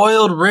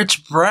spoiled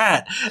rich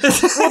brat.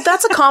 Well,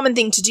 that's a common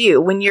thing to do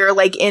when you're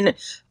like in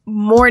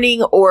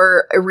mourning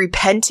or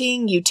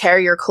repenting. You tear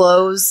your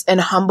clothes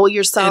and humble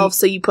yourself,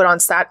 so you put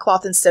on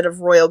sackcloth instead of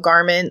royal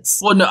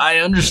garments. Well, no, I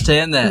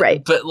understand that,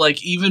 right? But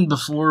like even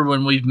before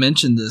when we've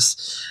mentioned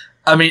this,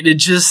 I mean,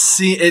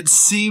 it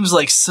seems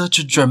like such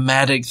a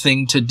dramatic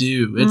thing to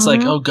do. It's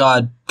like, oh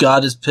God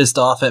is pissed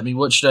off at me.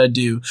 What should I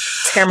do?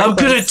 I'm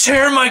going to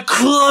tear my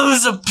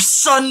clothes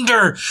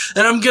asunder,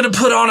 and I'm going to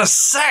put on a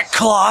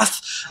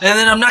sackcloth, and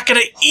then I'm not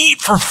going to eat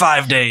for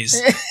 5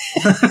 days.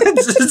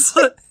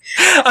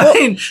 I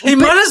mean, he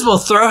might as well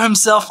throw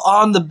himself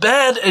on the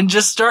bed and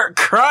just start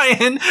crying.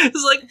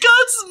 He's like,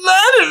 God's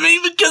mad at me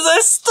because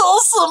I stole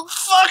some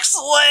fuck's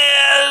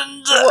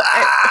land. Well,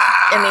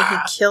 I mean,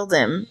 he killed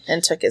him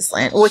and took his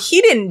land. Well,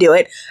 he didn't do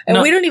it,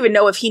 and we don't even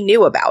know if he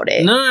knew about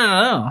it.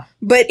 No.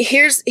 But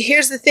here's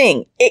the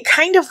thing. It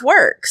kind of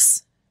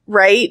works,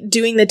 right?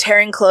 Doing the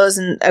tearing clothes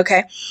and,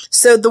 okay.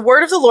 So the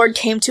word of the Lord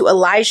came to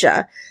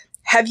Elijah.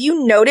 Have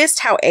you noticed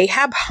how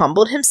Ahab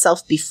humbled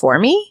himself before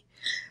me?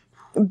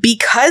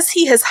 Because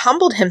he has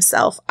humbled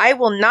himself, I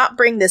will not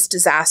bring this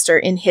disaster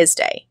in his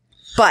day.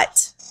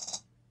 But.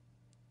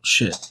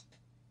 Shit.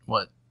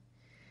 What?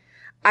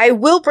 I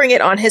will bring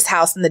it on his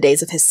house in the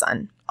days of his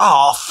son.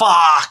 Oh,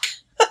 fuck.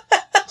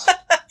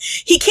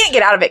 He can't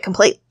get out of it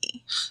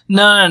completely.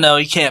 No,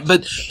 he can't.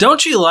 But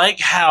don't you like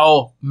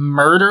how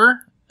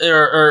murder,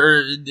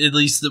 or at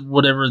least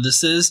whatever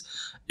this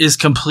is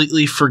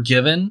completely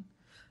forgiven?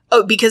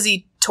 Oh, because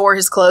he tore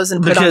his clothes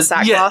and put on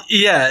sackcloth?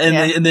 Yeah,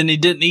 and then he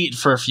didn't eat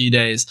for a few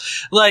days.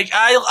 Like,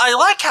 I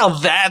like how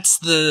that's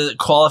the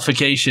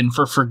qualification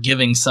for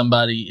forgiving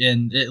somebody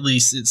in, at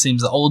least it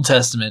seems, the Old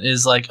Testament,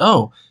 is like,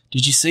 oh,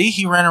 did you see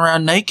he ran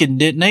around naked and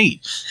didn't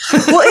eat?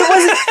 Well,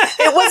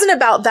 it wasn't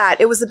about that.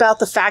 It was about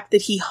the fact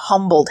that he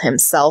humbled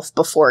himself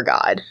before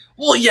God.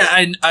 Well, yeah,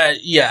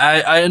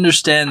 I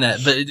understand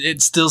that, but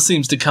it still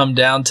seems to come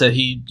down to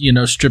he,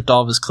 stripped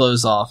all of his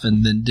clothes off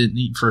and then didn't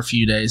eat for a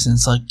few days. And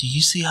it's like, do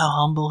you see how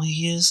humble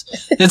he is?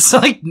 It's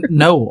like,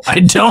 no,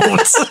 I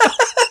don't.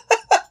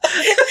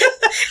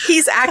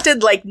 He's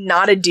acted like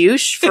not a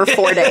douche for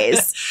 4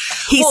 days.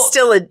 He's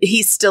still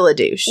a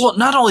douche. Well,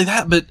 not only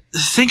that, but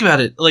think about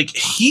it. Like,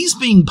 he's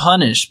being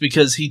punished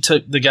because he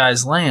took the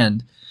guy's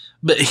land.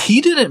 But he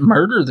didn't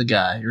murder the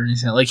guy or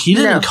anything. Like, he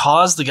didn't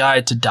cause the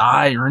guy to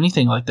die or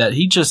anything like that.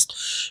 He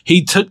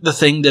took the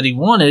thing that he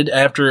wanted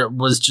after it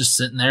was just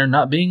sitting there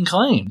not being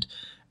claimed.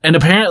 And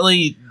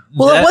apparently...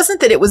 Well, it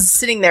wasn't that it was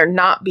sitting there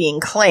not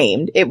being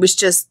claimed. It was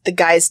just the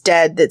guy's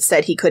dead that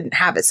said he couldn't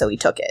have it, so he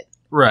took it.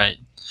 Right.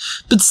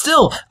 But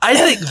still, I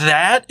think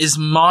that is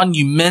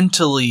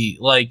monumentally,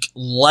 like,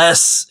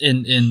 less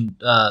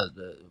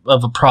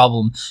of a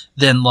problem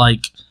than,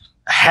 like...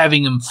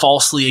 having him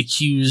falsely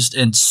accused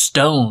and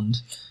stoned.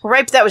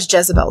 Right, but that was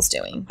Jezebel's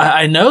doing.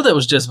 I know that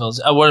was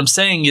Jezebel's. What I'm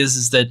saying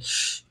is that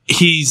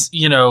he's,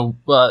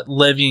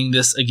 levying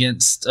this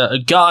against,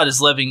 God is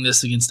levying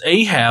this against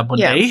Ahab when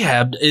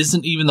Ahab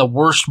isn't even the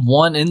worst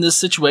one in this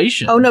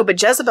situation. Oh, no,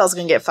 but Jezebel's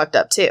going to get fucked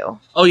up, too.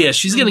 Oh, yeah,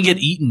 she's going to get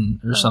eaten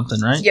or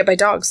something, right? Yeah, by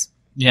dogs.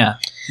 Yeah,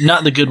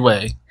 not the good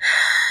way.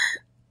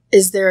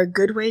 Is there a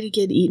good way to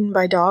get eaten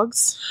by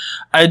dogs?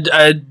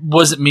 I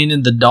wasn't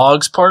meaning the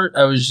dogs part.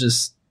 I was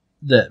just...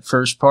 that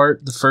first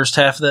part, the first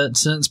half of that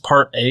sentence,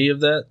 part A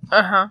of that.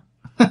 Uh-huh.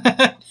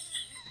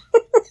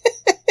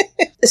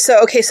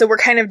 So we're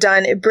kind of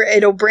done.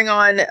 It'll bring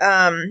on,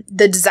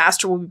 the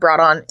disaster will be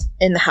brought on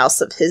in the house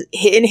of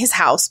his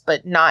house,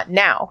 but not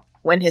now,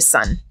 when his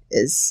son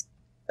is,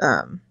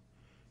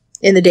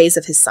 in the days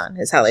of his son,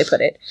 is how they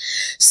put it.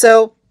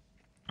 So,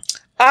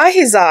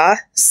 Ahijah,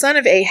 son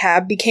of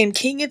Ahab, became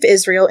king of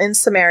Israel in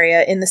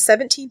Samaria in the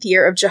 17th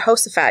year of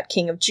Jehoshaphat,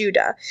 king of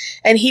Judah,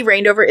 and he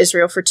reigned over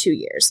Israel for 2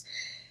 years.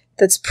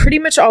 That's pretty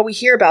much all we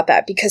hear about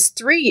that, because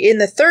in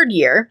the third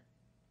year,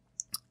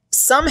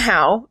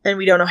 somehow, and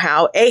we don't know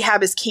how,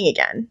 Ahab is king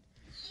again.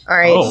 All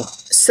right. Oh.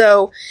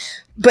 So,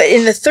 but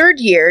in the third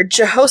year,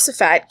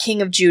 Jehoshaphat,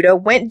 king of Judah,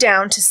 went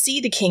down to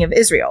see the king of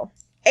Israel.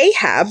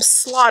 Ahab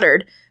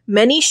slaughtered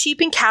many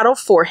sheep and cattle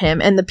for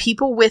him and the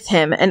people with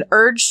him, and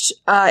urged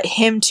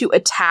him to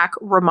attack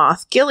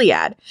Ramoth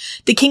Gilead.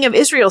 The king of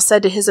Israel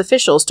said to his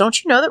officials,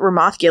 "Don't you know that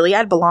Ramoth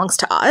Gilead belongs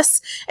to us?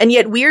 And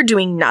yet we are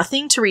doing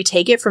nothing to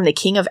retake it from the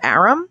king of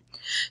Aram?"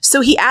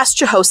 So he asked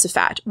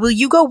Jehoshaphat, "Will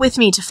you go with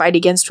me to fight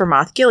against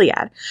Ramoth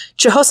Gilead?"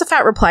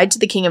 Jehoshaphat replied to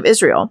the king of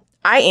Israel,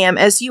 "I am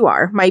as you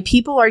are. My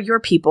people are your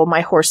people.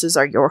 My horses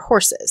are your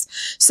horses."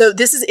 So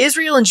this is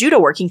Israel and Judah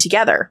working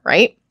together,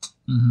 right?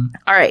 Mm-hmm.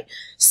 All right.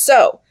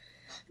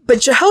 But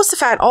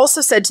Jehoshaphat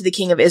also said to the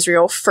king of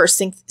Israel, "First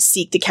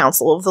seek the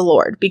counsel of the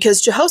Lord,"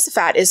 because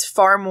Jehoshaphat is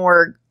far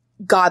more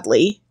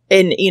godly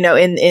in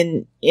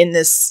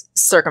this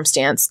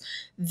circumstance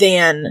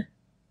than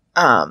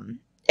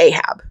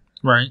Ahab.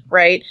 Right.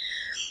 Right.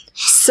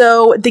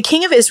 So the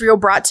king of Israel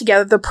brought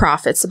together the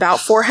prophets, about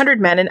 400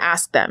 men, and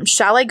asked them,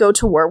 "Shall I go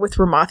to war with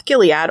Ramoth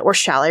Gilead, or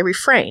shall I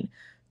refrain?"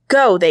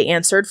 "Go," they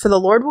answered, "for the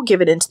Lord will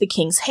give it into the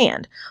king's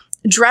hand."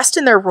 Dressed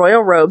in their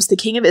royal robes, the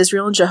king of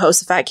Israel and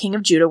Jehoshaphat, king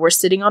of Judah, were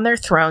sitting on their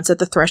thrones at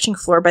the threshing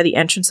floor by the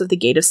entrance of the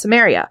gate of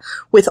Samaria,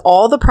 with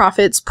all the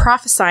prophets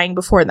prophesying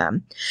before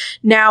them.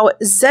 Now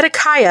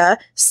Zedekiah,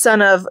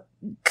 son of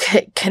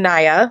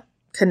Kenaiah,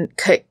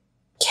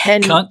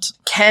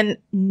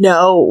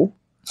 no.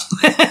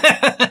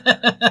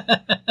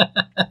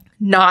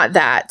 Not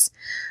that.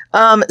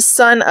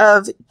 Son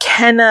of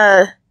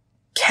Kenana,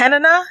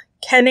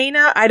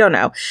 I don't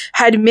know,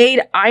 had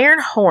made iron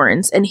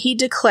horns, and he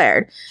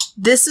declared,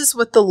 "This is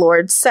what the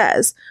Lord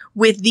says.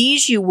 With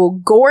these you will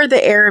gore the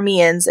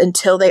Arameans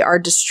until they are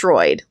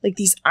destroyed." Like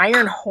these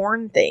iron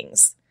horn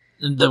things.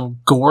 They'll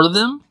gore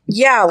them?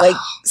 Yeah,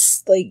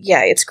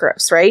 yeah, it's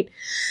gross, right?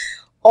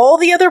 All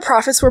the other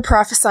prophets were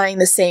prophesying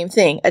the same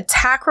thing.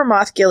 "Attack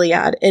Ramoth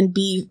Gilead and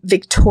be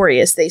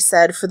victorious," they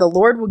said, "for the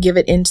Lord will give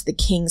it into the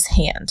king's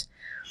hand."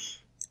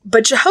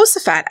 But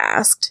Jehoshaphat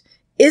asked,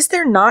 "Is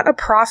there not a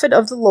prophet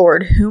of the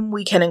Lord whom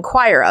we can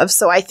inquire of?"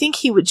 So I think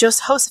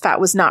Jehoshaphat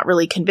was not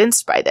really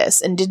convinced by this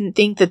and didn't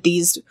think that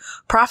these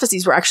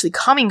prophecies were actually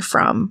coming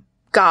from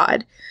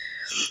God.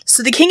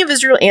 So the king of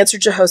Israel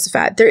answered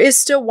Jehoshaphat, "There is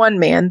still one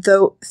man,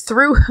 though,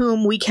 through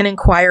whom we can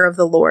inquire of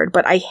the Lord,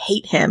 but I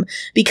hate him,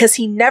 because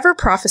he never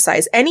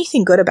prophesies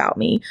anything good about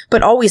me,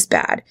 but always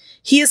bad.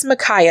 He is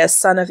Micaiah,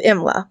 son of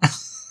Imlah."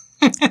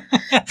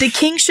 "The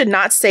king should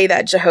not say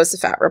that,"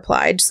 Jehoshaphat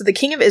replied. So the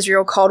king of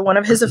Israel called one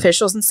of his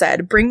officials and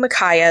said, "Bring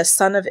Micaiah,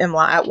 son of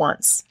Imlah, at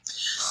once."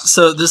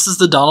 So this is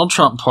the Donald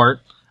Trump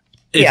part.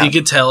 If you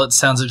could tell, it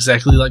sounds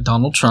exactly like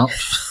Donald Trump.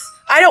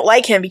 I don't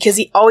like him because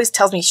he always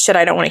tells me shit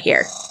I don't want to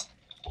hear.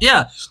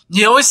 Yeah,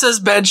 he always says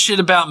bad shit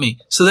about me.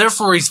 So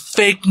therefore, he's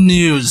fake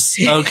news,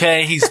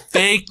 okay? He's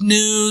fake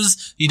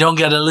news. You don't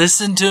got to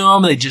listen to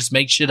him. They just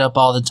make shit up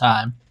all the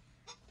time.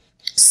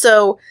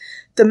 So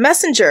The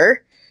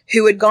messenger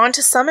who had gone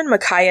to summon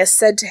Micaiah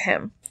said to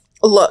him,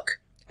 "Look,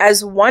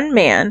 as one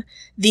man,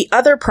 the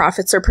other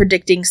prophets are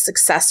predicting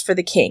success for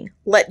the king.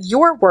 Let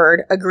your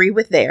word agree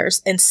with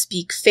theirs and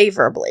speak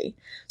favorably."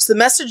 So the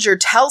messenger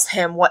tells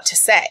him what to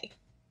say.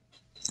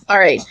 All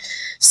right.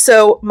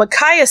 So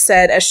Micaiah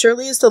said, "As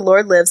surely as the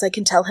Lord lives, I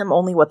can tell him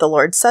only what the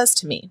Lord says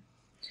to me."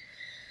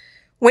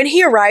 When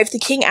he arrived, the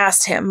king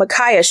asked him,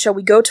 "Micaiah, shall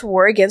we go to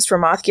war against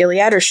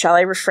Ramoth-Gilead, or shall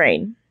I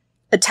refrain?"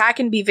 "Attack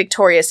and be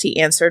victorious," he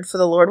answered, "for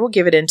the Lord will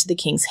give it into the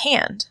king's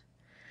hand."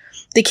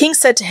 The king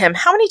said to him,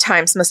 "How many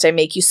times must I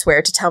make you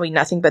swear to tell me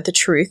nothing but the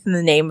truth in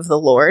the name of the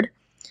Lord?"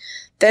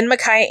 Then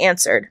Micaiah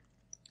answered,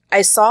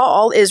 "I saw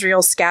all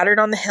Israel scattered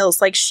on the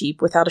hills like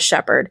sheep without a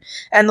shepherd.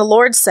 And the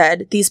Lord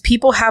said, 'These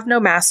people have no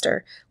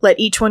master. Let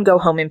each one go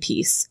home in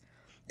peace.'"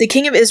 The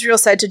king of Israel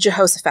said to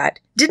Jehoshaphat,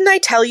 "Didn't I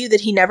tell you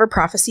that he never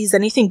prophesies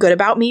anything good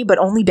about me, but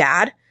only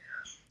bad?"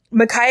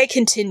 Micaiah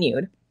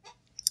continued,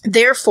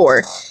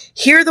 "Therefore,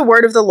 hear the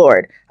word of the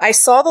Lord. I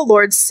saw the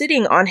Lord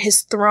sitting on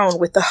his throne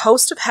with the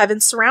host of heaven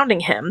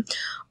surrounding him,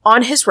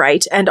 on his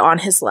right and on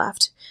his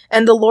left.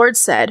 And the Lord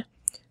said,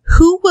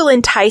 'Who will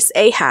entice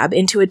Ahab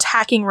into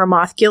attacking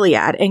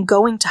Ramoth-Gilead and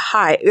going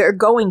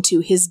to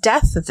his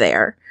death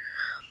there?'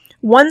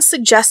 One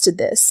suggested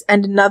this,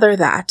 and another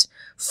that.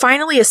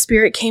 Finally, a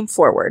spirit came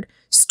forward,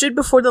 stood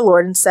before the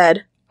Lord, and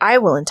said, 'I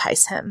will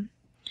entice him.'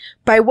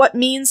 'By what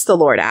means?' the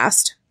Lord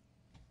asked.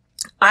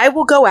 'I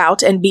will go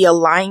out and be a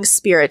lying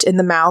spirit in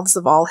the mouths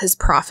of all his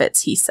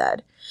prophets,' he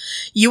said.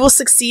 'You will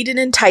succeed in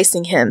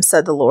enticing him,'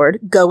 said the Lord.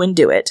 'Go and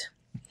do it.'"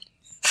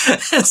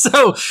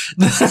 So,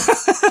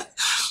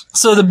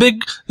 so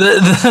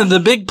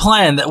the big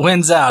plan that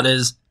wins out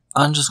is,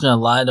 I'm just going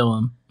to lie to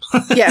him.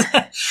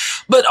 Yeah.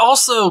 But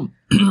also,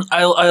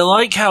 I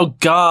like how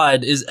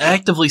God is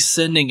actively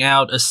sending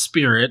out a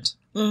spirit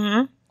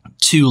to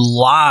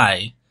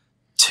lie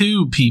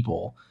to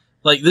people.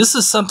 Like, this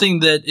is something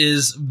that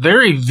is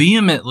very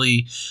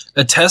vehemently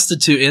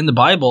attested to in the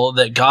Bible,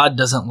 that God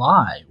doesn't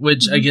lie,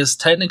 which I guess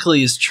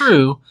technically is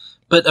true.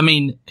 But, I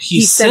mean,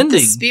 he sent the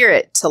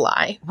spirit to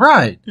lie.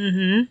 Right.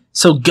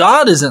 So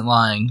God isn't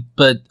lying,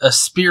 but a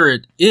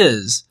spirit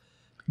is.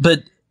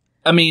 But,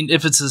 I mean,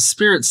 if it's a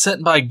spirit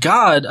sent by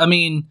God, I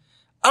mean,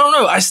 I don't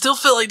know. I still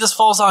feel like this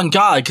falls on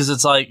God, because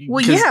it's like...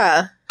 Well,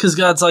 yeah. Because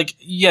God's like,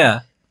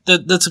 yeah,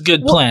 that's a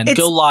good plan.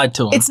 Go lie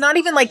to him. It's not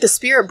even like the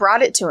spirit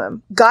brought it to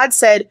him. God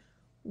said,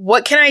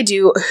 "What can I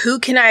do? Who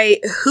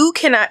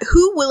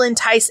will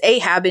entice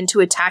Ahab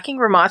into attacking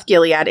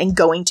Ramoth-Gilead and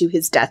going to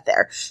his death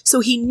there?" So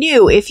he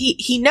knew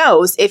he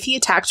knows if he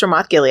attacks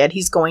Ramoth-Gilead,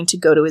 he's going to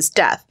go to his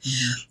death.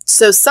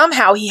 So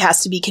somehow he has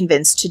to be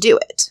convinced to do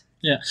it.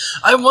 Yeah.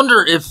 I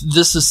wonder if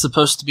this is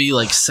supposed to be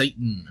like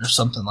Satan or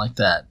something like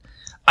that.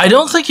 I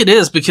don't think it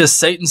is, because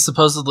Satan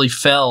supposedly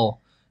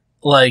fell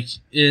like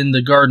in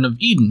the Garden of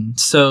Eden.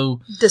 So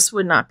this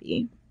would not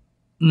be.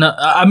 No,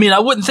 I mean, I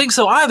wouldn't think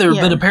so either,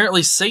 but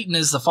apparently Satan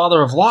is the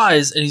father of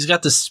lies, and he's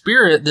got the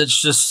spirit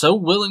that's just so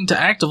willing to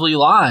actively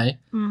lie.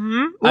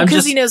 Well,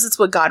 because he knows it's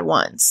what God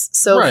wants.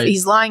 So if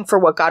he's lying for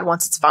what God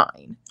wants, it's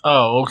fine.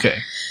 Oh, okay.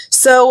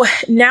 So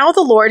now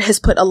the Lord has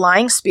put a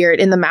lying spirit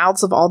in the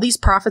mouths of all these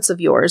prophets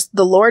of yours.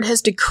 The Lord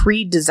has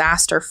decreed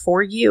disaster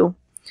for you.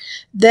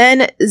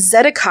 Then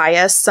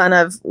Zedekiah, son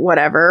of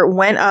whatever,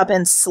 went up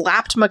and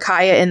slapped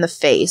Micaiah in the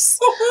face.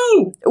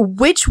 Woo-hoo!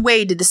 "Which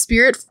way did the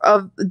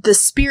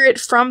spirit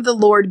from the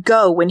Lord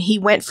go when he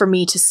went for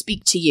me to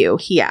speak to you?"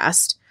 he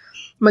asked.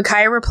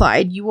 Micaiah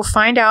replied, "You will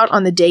find out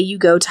on the day you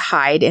go to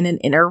hide in an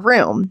inner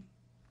room."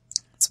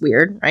 It's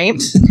weird,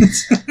 right?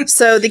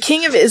 So the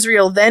king of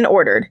Israel then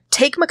ordered,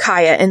 "Take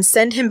Micaiah and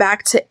send him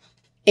back to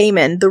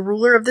Amon, the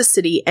ruler of the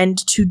city, and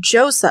to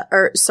Joash,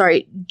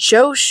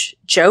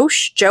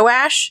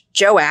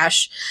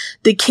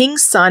 the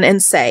king's son,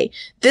 and say,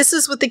 'This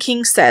is what the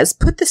king says.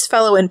 Put this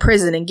fellow in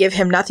prison and give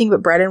him nothing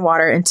but bread and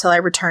water until I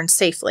return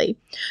safely.'"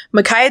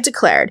 Micaiah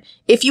declared,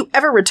 "If you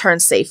ever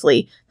return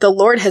safely, the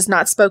Lord has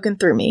not spoken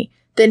through me."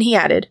 Then he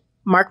added,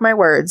 "Mark my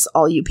words,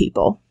 all you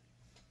people."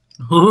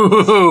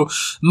 Ooh,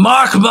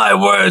 mark my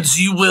words,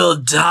 you will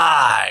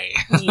die.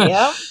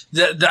 Yeah.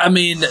 I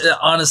mean,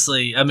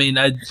 honestly, I mean,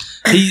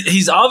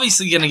 he's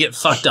obviously going to get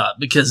fucked up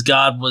because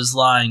God was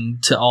lying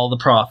to all the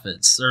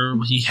prophets, or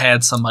he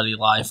had somebody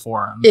lie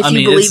for him. If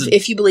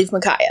you believe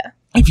Micaiah.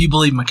 If you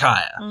believe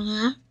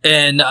Micaiah.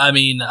 And, I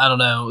mean, I don't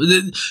know.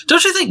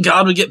 Don't you think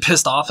God would get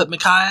pissed off at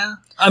Micaiah?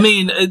 I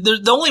mean,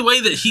 the only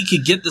way that he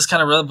could get this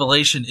kind of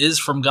revelation is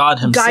from God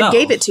himself. God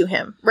gave it to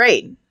him,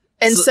 right.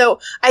 And so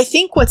I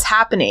think what's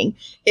happening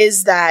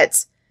is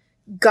that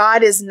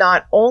God is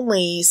not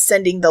only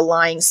sending the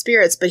lying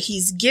spirits, but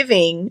he's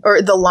giving,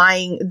 or the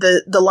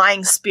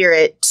lying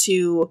spirit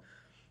to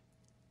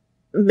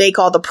make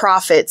all the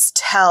prophets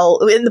tell,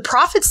 and the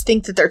prophets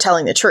think that they're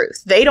telling the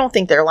truth. They don't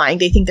think they're lying.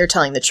 They think they're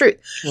telling the truth.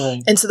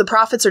 Right. And so the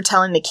prophets are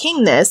telling the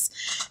king this.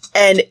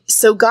 And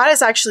so God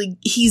is actually,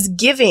 he's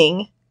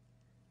giving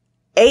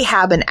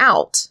Ahab an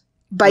out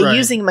by Right.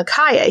 using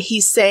Micaiah.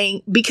 He's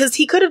saying, because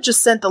he could have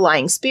just sent the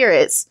lying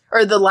spirits,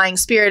 or the lying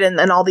spirit and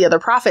all the other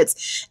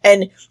prophets,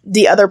 and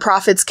the other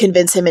prophets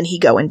convince him and he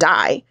go and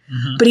die.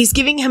 Mhm. But he's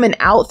giving him an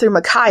out through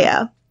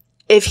Micaiah.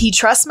 If he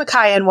trusts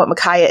Micaiah and what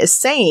Micaiah is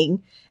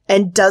saying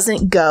and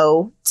doesn't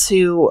go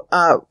to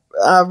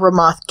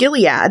Ramoth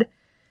Gilead,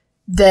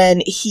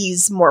 then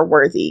he's more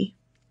worthy.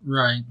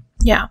 Right.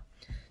 Yeah.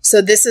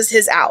 So this is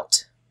his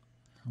out.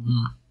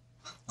 Mm.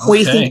 What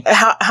do you Okay. think?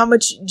 How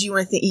much do you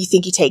want to think? You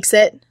think he takes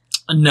it?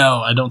 No,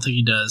 I don't think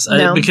he does.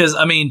 No? Because,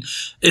 I mean,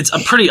 it's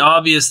pretty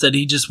obvious that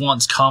he just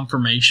wants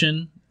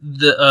confirmation.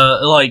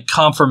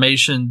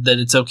 Confirmation that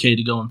it's okay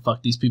to go and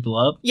fuck these people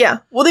up. Yeah.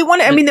 Well, they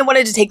wanted. I mean, they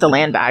wanted to take the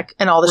land back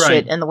and all the Right.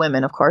 shit and the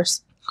women, of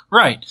course.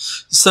 Right.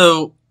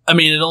 So, I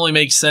mean, it only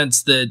makes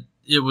sense that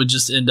it would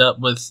just end up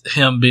with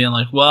him being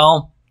like,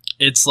 well,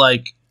 it's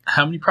like,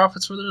 how many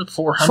prophets were there?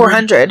 400?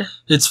 400.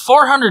 It's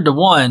 400 to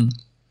 1.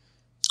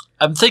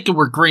 I'm thinking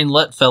we're green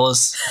lit,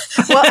 fellas.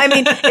 Well, I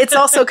mean, it's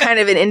also kind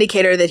of an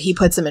indicator that he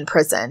puts him in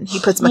prison. He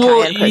puts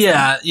Micaiah in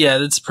prison. Yeah,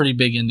 that's a pretty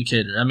big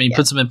indicator. I mean, Yeah.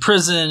 puts him in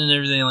prison and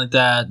everything like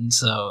that. And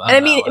so, And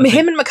I mean,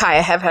 him and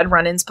Micaiah have had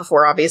run-ins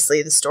before.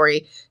 Obviously, the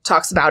story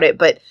talks about it.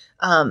 But,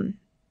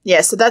 yeah,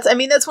 so that's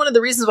one of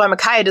the reasons why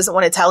Micaiah doesn't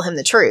want to tell him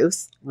the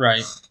truth.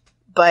 right.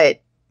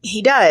 But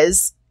he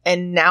does.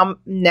 And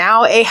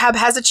now Ahab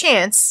has a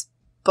chance.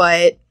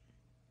 But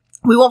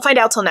we won't find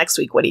out till next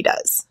week what he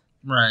does.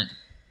 Right.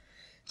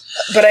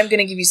 But I'm going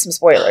to give you some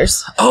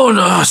spoilers. Oh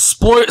no!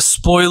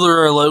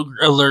 Spoiler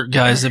alert,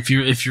 guys! If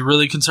you're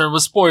really concerned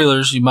with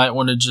spoilers, you might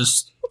want to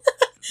just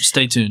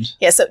stay tuned.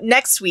 Yeah, so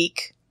next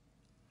week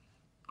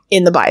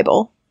in the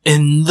Bible,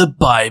 In the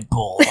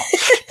Bible,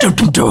 dum,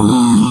 dum,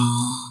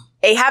 dum.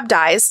 Ahab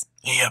dies,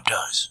 Ahab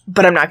dies.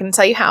 but I'm not going to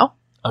tell you how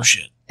Oh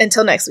shit!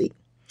 until next week.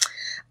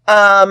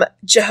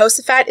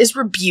 Jehoshaphat is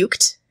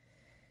rebuked,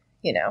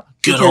 Good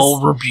because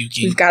old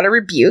rebuking we've got a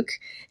rebuke.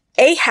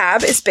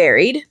 Ahab is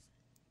buried.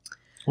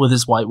 with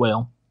his white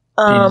whale.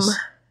 Um, Penis.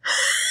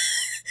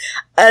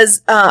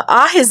 as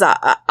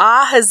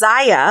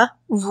Ahaziah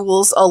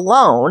rules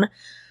alone.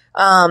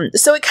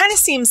 So it kind of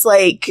seems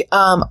like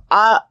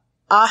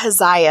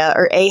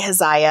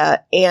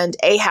Ahaziah and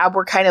Ahab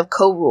were kind of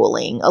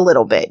co-ruling a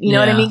little bit. You know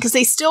what I Yeah. mean? Because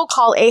they still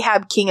call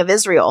Ahab king of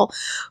Israel,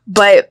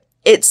 but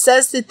it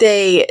says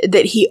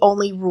that he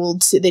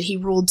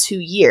ruled 2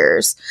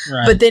 years.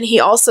 Right. But then he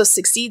also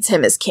succeeds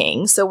him as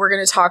king. So we're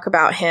going to talk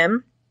about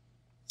him.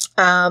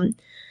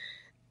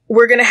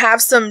 We're going to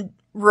have some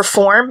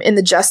reform in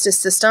the justice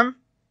system,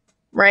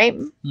 right?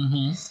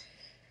 Mm-hmm.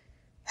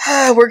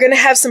 We're going to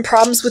have some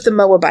problems with the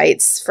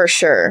Moabites for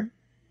sure.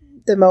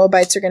 The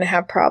Moabites are going to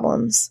have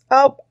problems.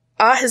 Oh,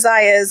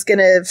 Ahaziah is going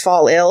to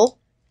fall ill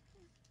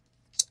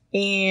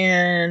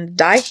and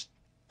die.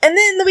 And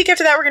then the week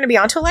after that, we're going to be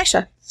on to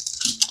Elisha.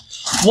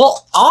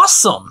 Well,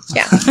 awesome.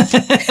 Yeah.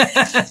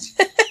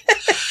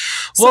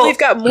 So Well- we've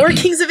got more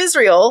kings of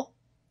Israel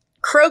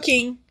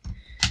croaking.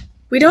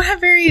 We don't have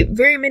very,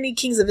 very many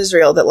kings of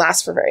Israel that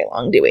last for very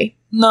long, do we?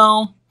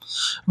 No.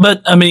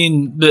 But, I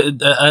mean,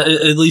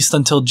 at least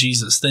until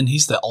Jesus. Then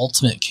he's the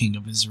ultimate king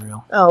of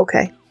Israel. Oh,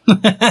 okay.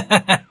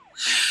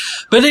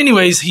 But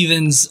anyways,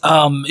 heathens,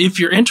 if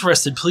you're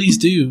interested, please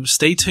do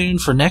stay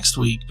tuned for next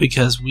week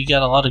because we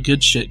got a lot of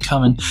good shit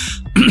coming.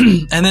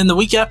 And then the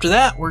week after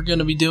that, we're going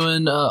to be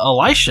doing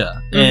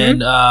Elisha.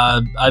 Mm-hmm. And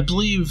I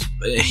believe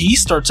he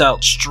starts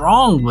out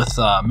strong with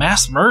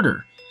mass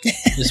murder.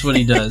 Is what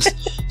he does.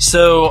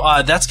 So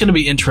that's going to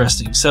be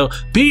interesting. So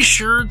be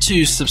sure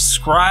to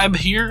subscribe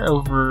here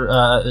over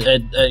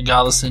at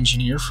Godless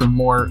Engineer for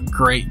more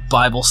great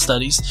Bible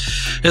studies,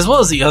 as well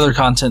as the other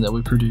content that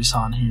we produce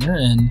on here.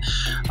 And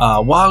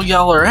while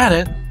y'all are at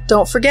it,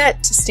 Don't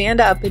forget to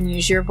stand up and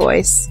use your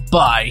voice.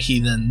 bye,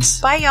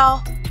 heathens. Bye, y'all.